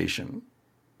orientation.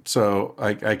 So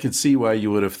I could see why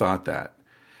you would have thought that.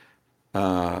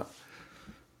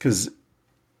 Because,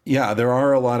 there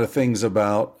are a lot of things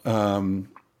about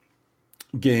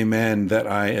gay men that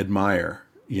I admire.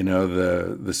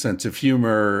 The sense of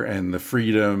humor and the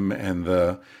freedom and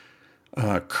the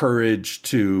courage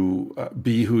to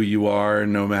be who you are,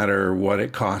 no matter what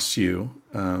it costs you.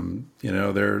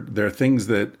 There are things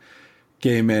that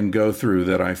gay men go through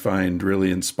that I find really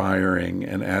inspiring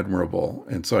and admirable.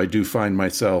 And so I do find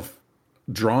myself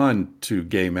drawn to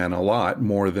gay men a lot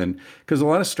more than, because a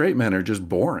lot of straight men are just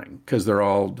boring because they're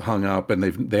all hung up and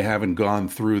they haven't gone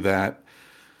through that,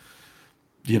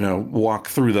 walk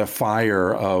through the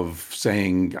fire of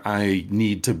saying, I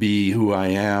need to be who I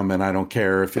am, and I don't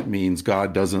care if it means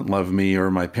God doesn't love me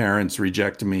or my parents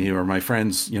reject me or my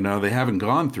friends, they haven't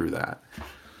gone through that.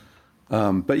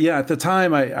 But yeah, at the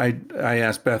time, I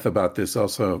asked Beth about this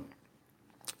also.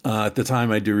 At the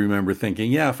time, I do remember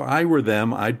thinking, if I were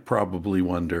them, I'd probably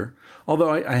wonder.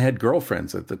 Although I had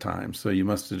girlfriends at the time, so you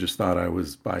must have just thought I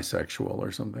was bisexual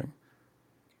or something.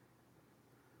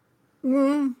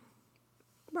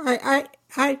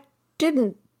 I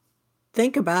didn't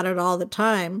think about it all the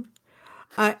time.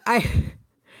 I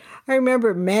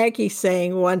remember Maggie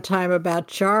saying one time about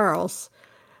Charles,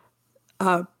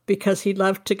 because he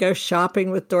loved to go shopping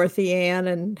with Dorothy Ann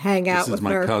and hang out with her.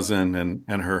 This is my cousin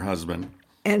and her husband.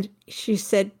 And she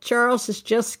said, Charles is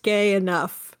just gay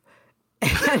enough.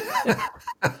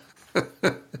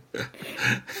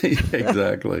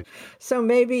 Exactly. So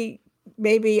maybe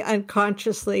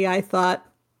unconsciously I thought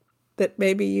that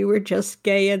maybe you were just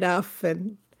gay enough.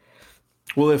 And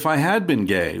well, if I had been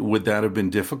gay, would that have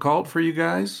been difficult for you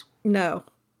guys? No,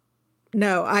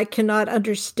 I cannot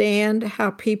understand how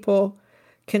people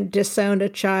can disown a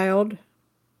child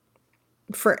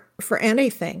for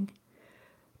anything.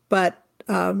 But,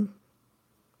 to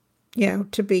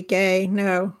be gay,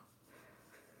 no.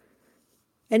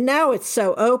 And now it's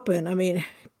so open. I mean,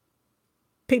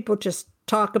 people just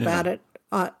talk about it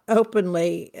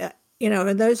openly.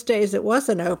 In those days it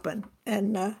wasn't open.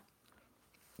 And,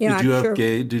 did you have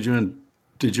gay? Did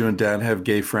you and Dad have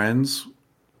gay friends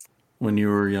when you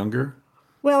were younger?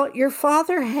 Well, your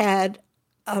father had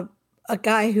a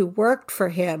guy who worked for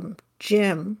him,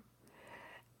 Jim,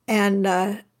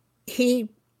 and he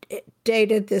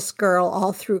dated this girl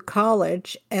all through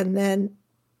college, and then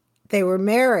they were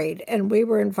married, and we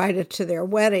were invited to their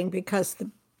wedding because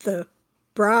the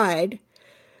bride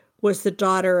was the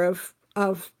daughter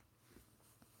of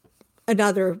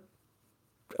another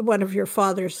one of your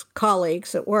father's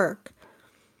colleagues at work.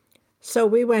 So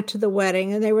we went to the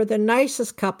wedding, and they were the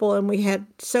nicest couple, and we had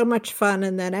so much fun.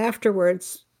 And then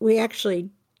afterwards, we actually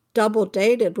double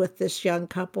dated with this young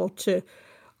couple to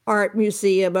art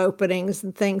museum openings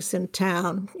and things in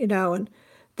town, and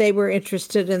they were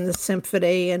interested in the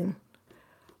symphony. And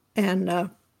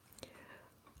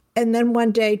then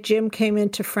one day Jim came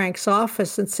into Frank's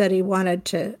office and said he wanted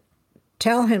to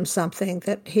tell him something,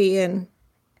 that he and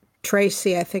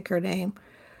Tracy, I think her name,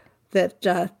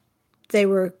 that they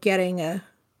were getting a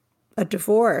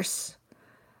divorce,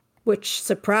 which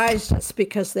surprised us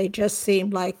because they just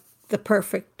seemed like the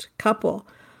perfect couple.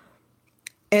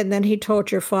 And then he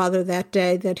told your father that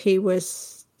day that he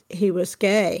was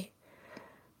gay.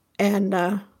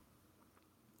 And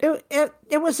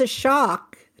it was a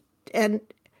shock. And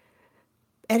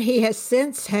he has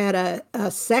since had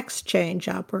a sex change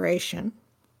operation.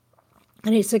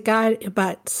 And he's a guy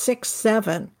about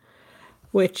 6'7",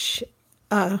 which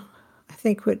I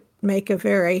think would make a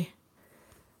very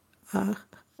a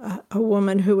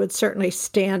woman who would certainly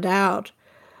stand out.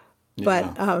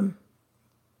 Yeah. But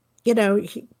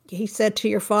he said to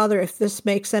your father, if this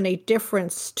makes any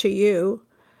difference to you,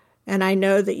 and I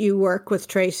know that you work with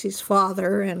Tracy's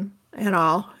father and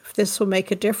all, if this will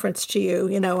make a difference to you,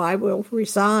 I will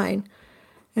resign.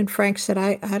 And Frank said,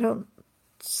 I don't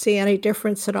see any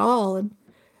difference at all. And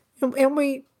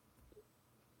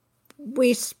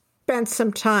we spent spent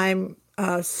some time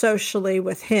socially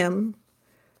with him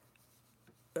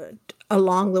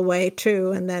along the way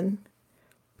too, and then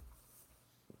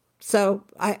so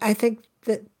I think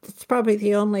that it's probably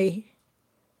the only.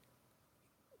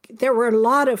 There were a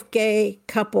lot of gay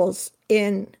couples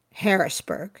in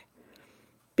Harrisburg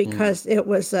because it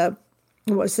was the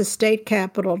state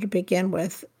capital to begin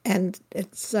with, and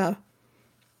it's.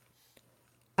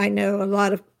 I know a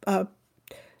lot of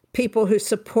people who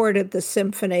supported the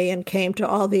symphony and came to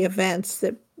all the events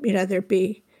that, there'd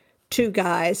be two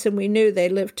guys and we knew they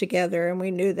lived together and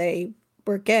we knew they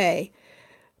were gay.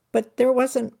 But there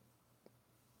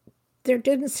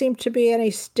didn't seem to be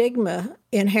any stigma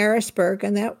in Harrisburg,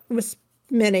 and that was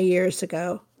many years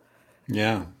ago.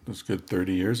 Yeah, it was good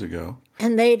 30 years ago.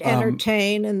 And they'd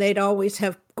entertain, and they'd always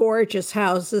have gorgeous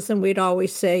houses, and we'd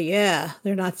always say, yeah,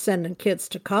 they're not sending kids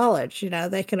to college.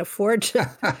 They can afford to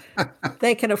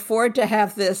they can afford to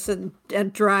have this and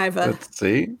drive a Let's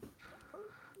see.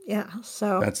 Yeah,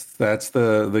 so That's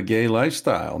the gay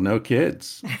lifestyle, no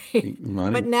kids.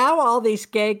 Money. But now all these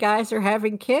gay guys are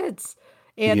having kids.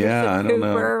 Anderson I don't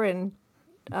Cooper know. and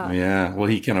Yeah, well,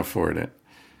 he can afford it.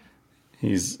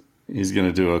 He's going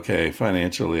to do okay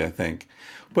financially, I think.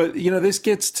 But, this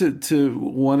gets to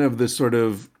one of the sort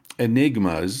of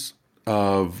enigmas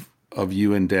of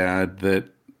you and Dad that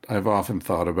I've often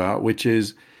thought about, which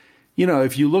is,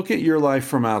 if you look at your life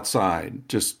from outside,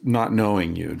 just not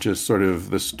knowing you, just sort of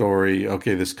the story,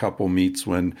 okay, this couple meets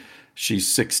when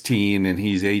she's 16 and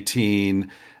he's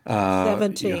 18,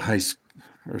 17. High school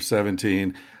or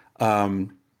 17,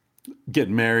 get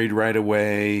married right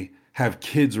away, have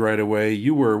kids right away.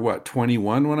 You were,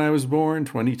 21 when I was born?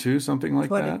 22, something like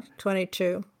that?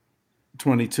 22.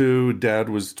 22. Dad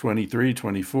was 23,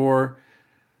 24.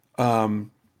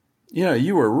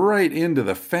 You were right into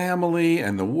the family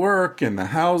and the work and the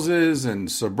houses and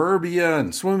suburbia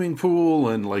and swimming pool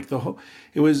and like the whole.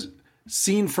 It was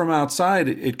seen from outside.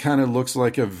 It kind of looks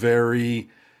like a very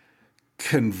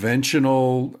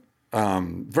conventional,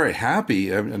 very happy,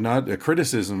 not a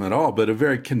criticism at all, but a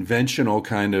very conventional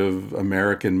kind of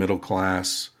American middle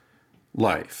class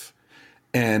life.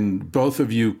 And both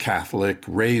of you Catholic,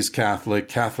 raised Catholic,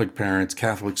 Catholic parents,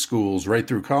 Catholic schools, right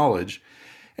through college.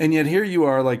 And yet here you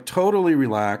are like totally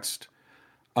relaxed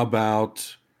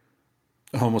about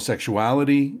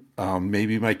homosexuality.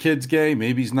 Maybe my kid's gay,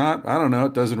 maybe he's not. I don't know.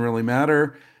 It doesn't really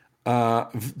matter.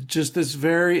 Just this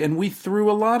and we threw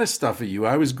a lot of stuff at you.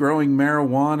 I was growing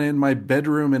marijuana in my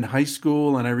bedroom in high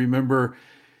school. And I remember,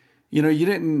 you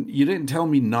didn't tell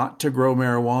me not to grow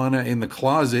marijuana in the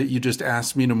closet. You just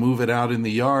asked me to move it out in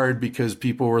the yard because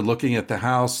people were looking at the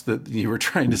house that you were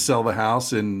trying to sell the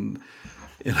house in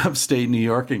upstate New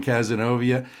York in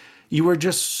Cazenovia. You were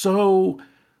just so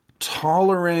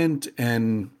tolerant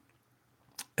and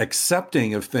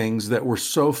accepting of things that were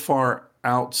so far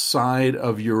outside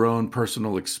of your own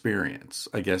personal experience,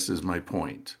 I guess is my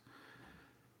point.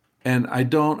 And I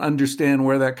don't understand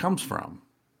where that comes from.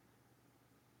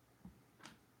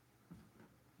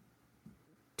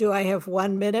 Do I have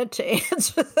 1 minute to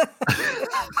answer that?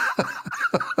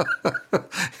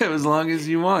 As long as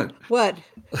you want. What?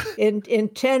 In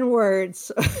 10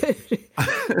 words.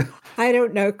 I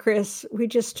don't know, Chris. We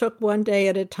just took one day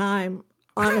at a time.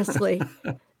 Honestly,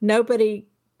 nobody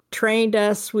trained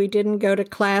us. We didn't go to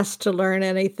class to learn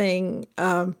anything.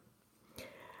 I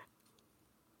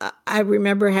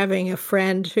remember having a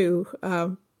friend who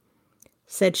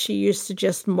said she used to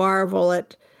just marvel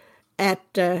at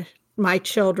my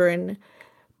children.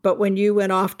 But when you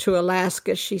went off to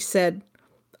Alaska, she said,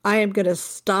 I am going to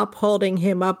stop holding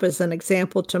him up as an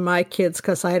example to my kids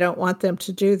because I don't want them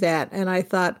to do that. And I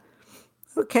thought,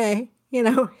 okay,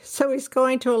 so he's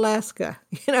going to Alaska.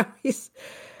 He's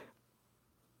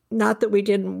not that we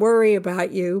didn't worry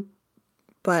about you,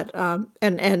 but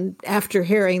and after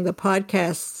hearing the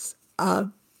podcasts,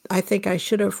 I think I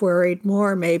should have worried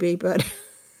more maybe, but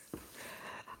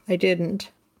I didn't.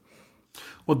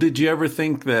 Well, did you ever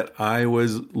think that I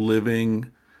was living,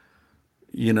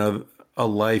 a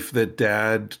life that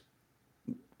Dad,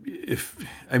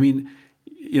 I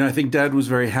think Dad was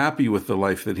very happy with the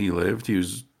life that he lived. He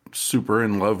was super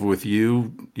in love with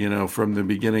you, from the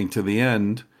beginning to the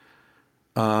end.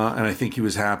 And I think he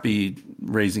was happy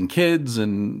raising kids.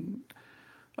 And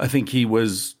I think he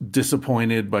was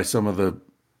disappointed by some of the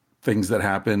things that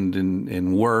happened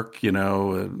in work,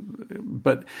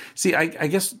 But see, I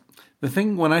guess the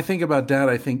thing, when I think about Dad,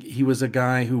 I think he was a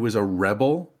guy who was a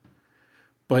rebel,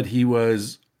 but he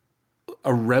was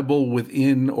a rebel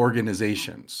within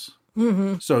organizations.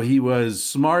 So he was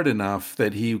smart enough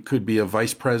that he could be a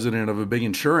vice president of a big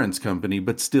insurance company,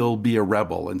 but still be a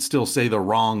rebel and still say the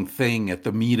wrong thing at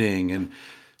the meeting and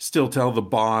still tell the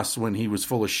boss when he was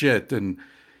full of shit. And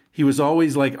he was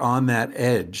always like on that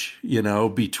edge,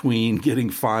 between getting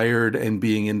fired and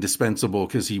being indispensable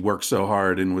because he worked so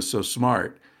hard and was so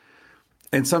smart.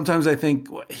 And sometimes I think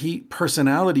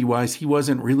personality-wise, he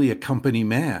wasn't really a company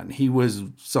man. He was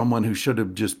someone who should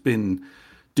have just been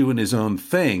doing his own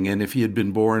thing. And if he had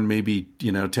been born maybe,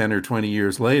 10 or 20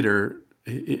 years later,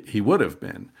 he would have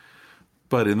been.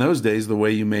 But in those days, the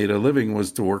way you made a living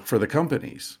was to work for the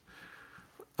companies.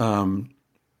 I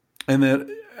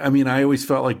always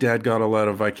felt like Dad got a lot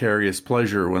of vicarious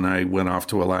pleasure when I went off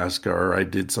to Alaska or I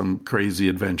did some crazy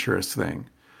adventurous thing.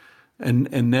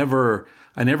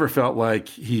 I never felt like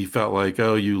he felt like,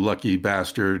 oh, you lucky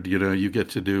bastard, you get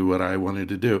to do what I wanted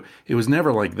to do. It was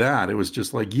never like that. It was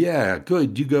just like, yeah,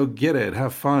 good, you go get it,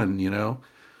 have fun,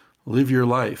 live your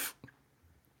life.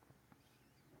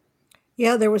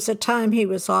 Yeah, there was a time he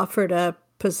was offered a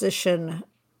position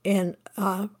in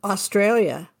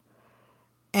Australia,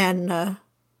 and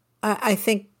I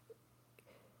think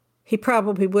he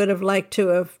probably would have liked to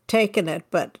have taken it,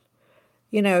 but,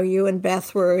 you and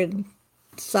Beth were in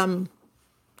some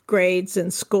grades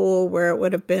in school where it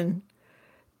would have been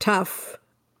tough.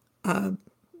 Even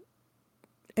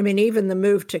the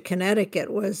move to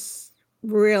Connecticut was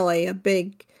really a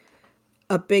big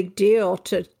deal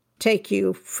to take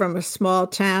you from a small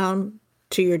town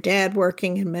to your dad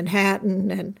working in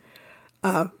Manhattan. And,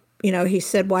 he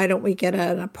said, why don't we get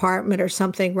an apartment or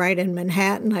something right in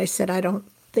Manhattan? I said, I don't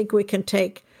think we can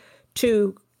take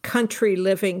two country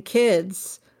living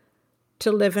kids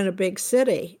to live in a big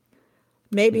city.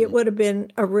 Maybe it would have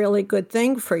been a really good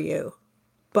thing for you.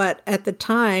 But at the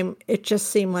time, it just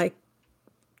seemed like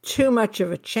too much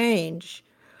of a change.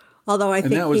 Although I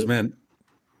think that was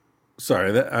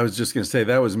I was just going to say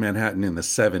that was Manhattan in the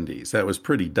 70s. That was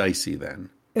pretty dicey then.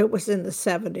 It was in the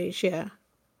 70s, yeah.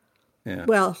 Yeah.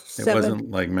 Well, it wasn't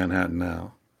like Manhattan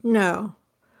now. No.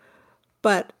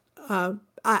 But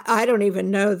I don't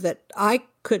even know that I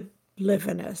could live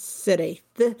in a city.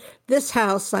 This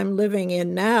house I'm living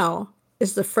in now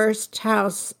is the first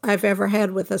house I've ever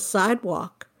had with a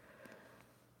sidewalk.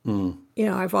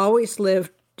 I've always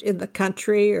lived in the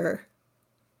country or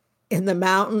in the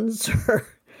mountains or,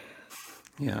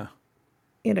 yeah.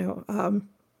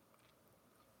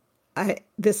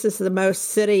 This is the most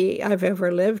city I've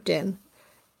ever lived in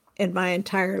my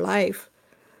entire life.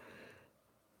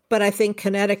 But I think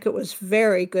Connecticut was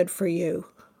very good for you.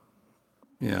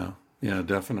 Yeah,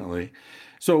 definitely.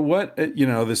 So what,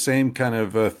 the same kind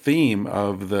of theme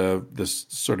of the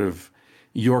sort of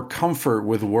your comfort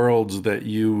with worlds that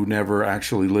you never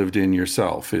actually lived in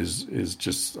yourself is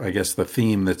just, I guess, the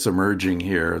theme that's emerging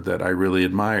here that I really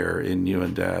admire in you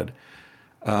and Dad.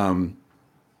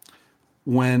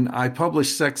 When I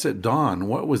published Sex at Dawn,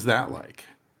 what was that like?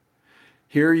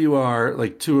 Here you are,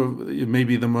 like two of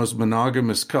maybe the most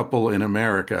monogamous couple in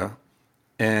America,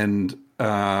 and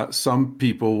some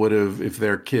people would have, if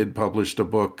their kid published a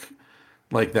book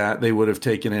like that, they would have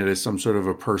taken it as some sort of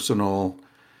a personal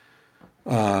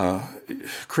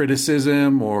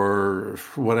criticism or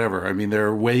whatever. There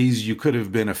are ways you could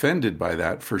have been offended by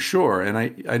that for sure. And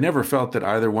I never felt that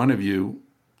either one of you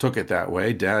took it that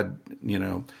way. Dad,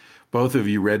 both of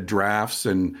you read drafts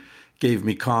and gave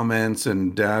me comments,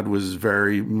 and Dad was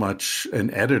very much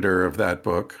an editor of that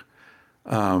book.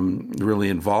 Really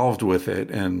involved with it,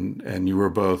 and you were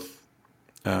both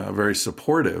very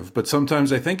supportive. But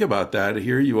sometimes I think about that.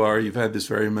 Here you are, you've had this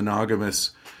very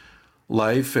monogamous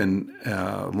life and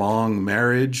long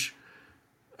marriage.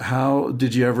 How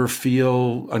did you ever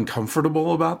feel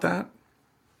uncomfortable about that?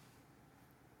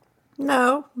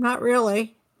 No, not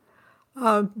really.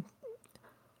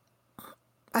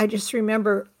 I just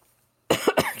remember,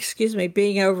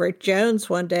 being over at Jones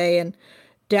one day, and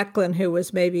Declan, who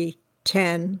was maybe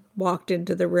 10, walked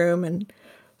into the room and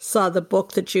saw the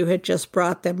book that you had just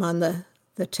brought them on the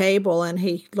table, and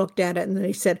he looked at it and then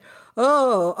he said,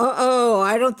 oh,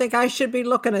 I don't think I should be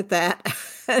looking at that.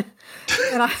 And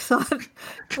I thought...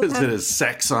 Because it has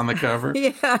sex on the cover?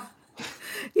 Yeah.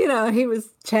 He was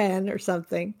 10 or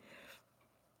something.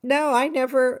 No, I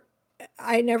never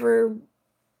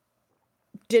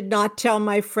did not tell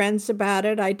my friends about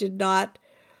it. I did not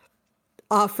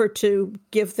offer to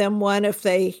give them one if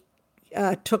they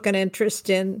took an interest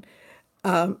in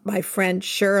my friend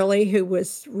Shirley, who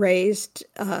was raised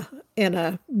in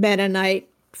a Mennonite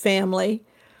family,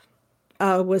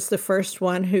 was the first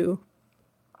one who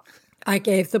I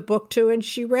gave the book to, and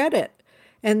she read it.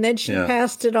 And then she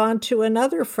passed it on to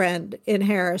another friend in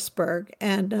Harrisburg.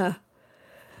 And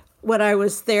when I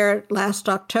was there last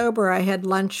October, I had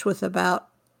lunch with about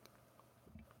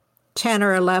 10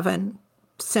 or 11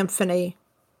 symphony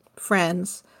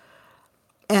friends.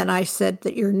 And I said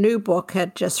that your new book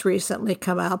had just recently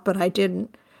come out, but I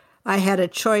didn't. I had a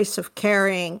choice of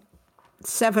carrying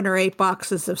 7 or 8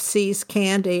 boxes of See's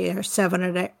candy or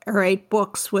 7 or 8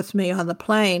 books with me on the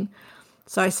plane.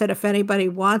 So I said, if anybody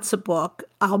wants a book,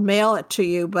 I'll mail it to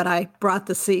you, but I brought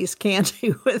the See's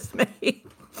candy with me.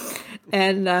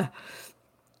 And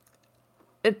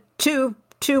two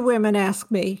women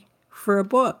asked me for a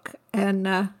book,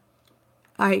 and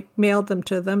I mailed them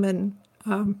to them, and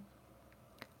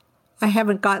I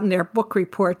haven't gotten their book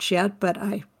reports yet, but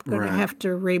I'm going to have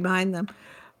to remind them.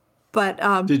 But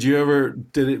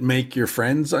did it make your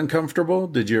friends uncomfortable?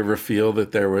 Did you ever feel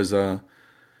that there was a...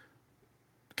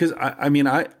 Because,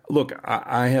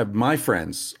 I have my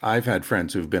friends. I've had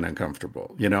friends who've been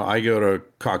uncomfortable. You know, I go to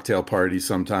cocktail parties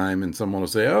sometime and someone will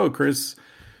say, oh, Chris,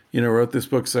 wrote this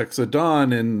book, Sex at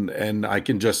Dawn. And I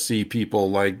can just see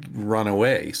people like run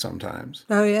away sometimes.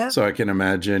 Oh, yeah. So I can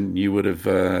imagine you would have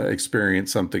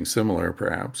experienced something similar,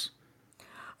 perhaps.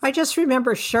 I just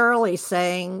remember Shirley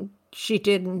saying she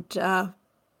didn't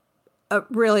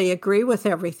really agree with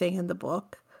everything in the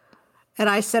book. And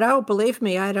I said, oh, believe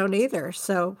me, I don't either.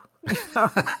 So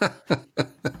well,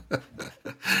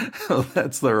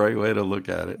 that's the right way to look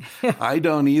at it. I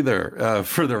don't either,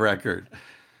 for the record.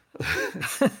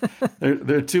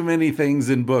 there are too many things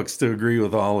in books to agree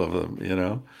with all of them,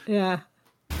 Yeah.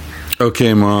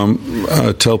 Okay, Mom,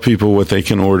 tell people what they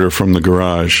can order from the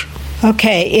garage.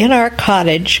 Okay, in our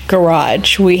cottage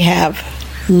garage, we have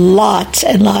lots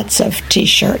and lots of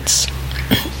T-shirts.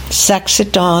 Sex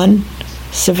at Dawn,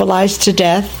 Civilized to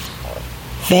Death,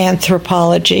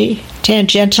 Vanthropology,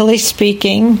 Tangentially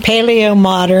Speaking, Paleo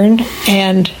Modern,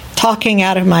 and Talking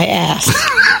Out of My Ass.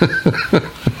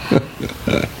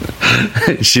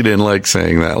 She didn't like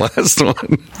saying that last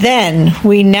one. Then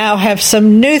we now have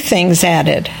some new things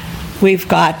added. We've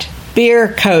got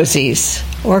beer cozies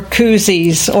or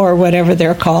koozies or whatever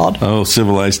they're called. Oh,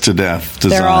 Civilized to Death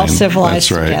design. They're all civilized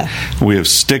to death. That's right. We have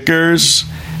stickers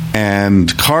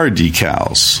and car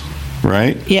decals.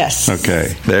 Right? Yes.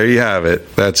 Okay. There you have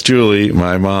it. That's Julie,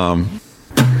 my mom.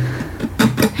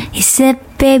 He said,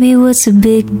 baby, what's a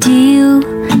big deal?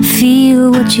 Feel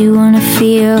what you want to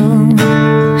feel.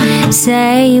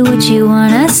 Say what you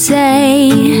want to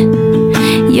say.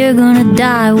 You're gonna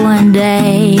die one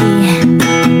day.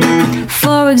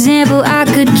 For example, I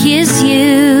could kiss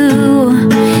you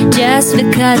just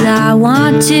because I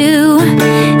want to.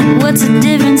 What's the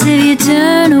difference if you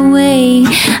turn away?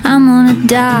 I'm gonna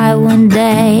die one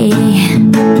day.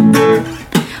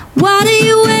 Why do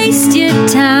you waste your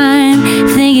time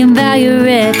thinking about your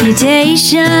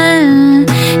reputation?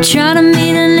 Trying to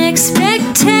meet an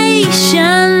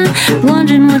expectation,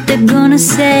 wondering what they're gonna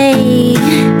say.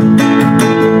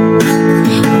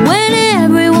 When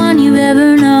everyone you've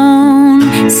ever known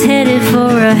is headed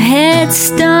for a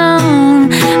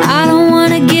headstone. I don't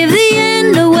wanna give the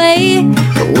end away,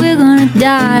 but we're gonna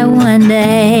die one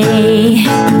day.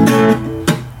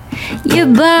 Your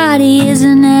body is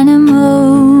an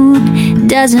animal,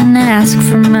 doesn't ask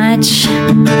for much.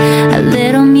 A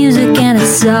little music and a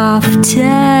soft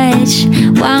touch.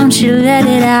 Why don't you let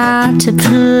it out to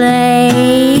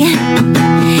play?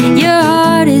 Your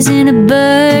heart is in a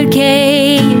bird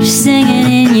cage,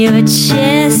 singing in your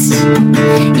chest.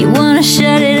 You wanna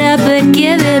shut it up but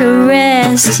give it a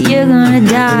rest. You're gonna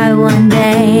die one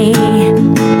day.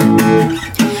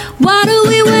 Why do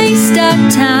we waste our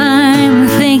time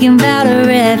thinking about a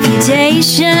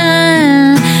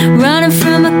reputation? Running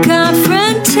from a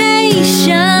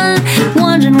confrontation,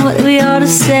 wondering what we ought to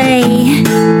say.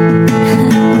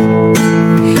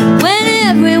 When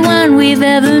everyone we've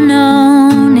ever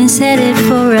known is headed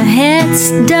for a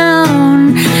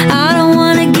headstone. I don't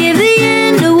want to give the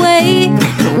end away,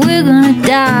 but we're gonna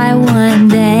die one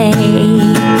day.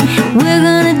 We're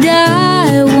gonna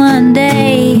die one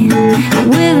day.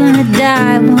 We're gonna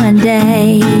die one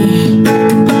day.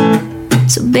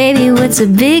 So baby, what's a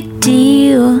big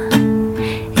deal?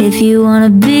 If you wanna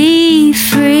be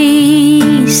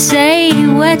free, say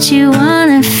what you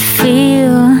wanna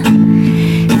feel.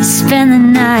 Spend the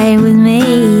night with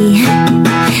me.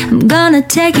 I'm gonna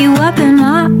take you up in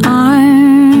my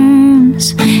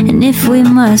arms. And if we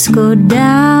must go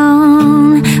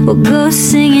down, we'll go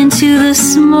singing to the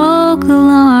smoke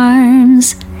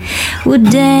alarms. We'll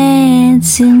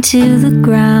dance into the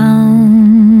ground.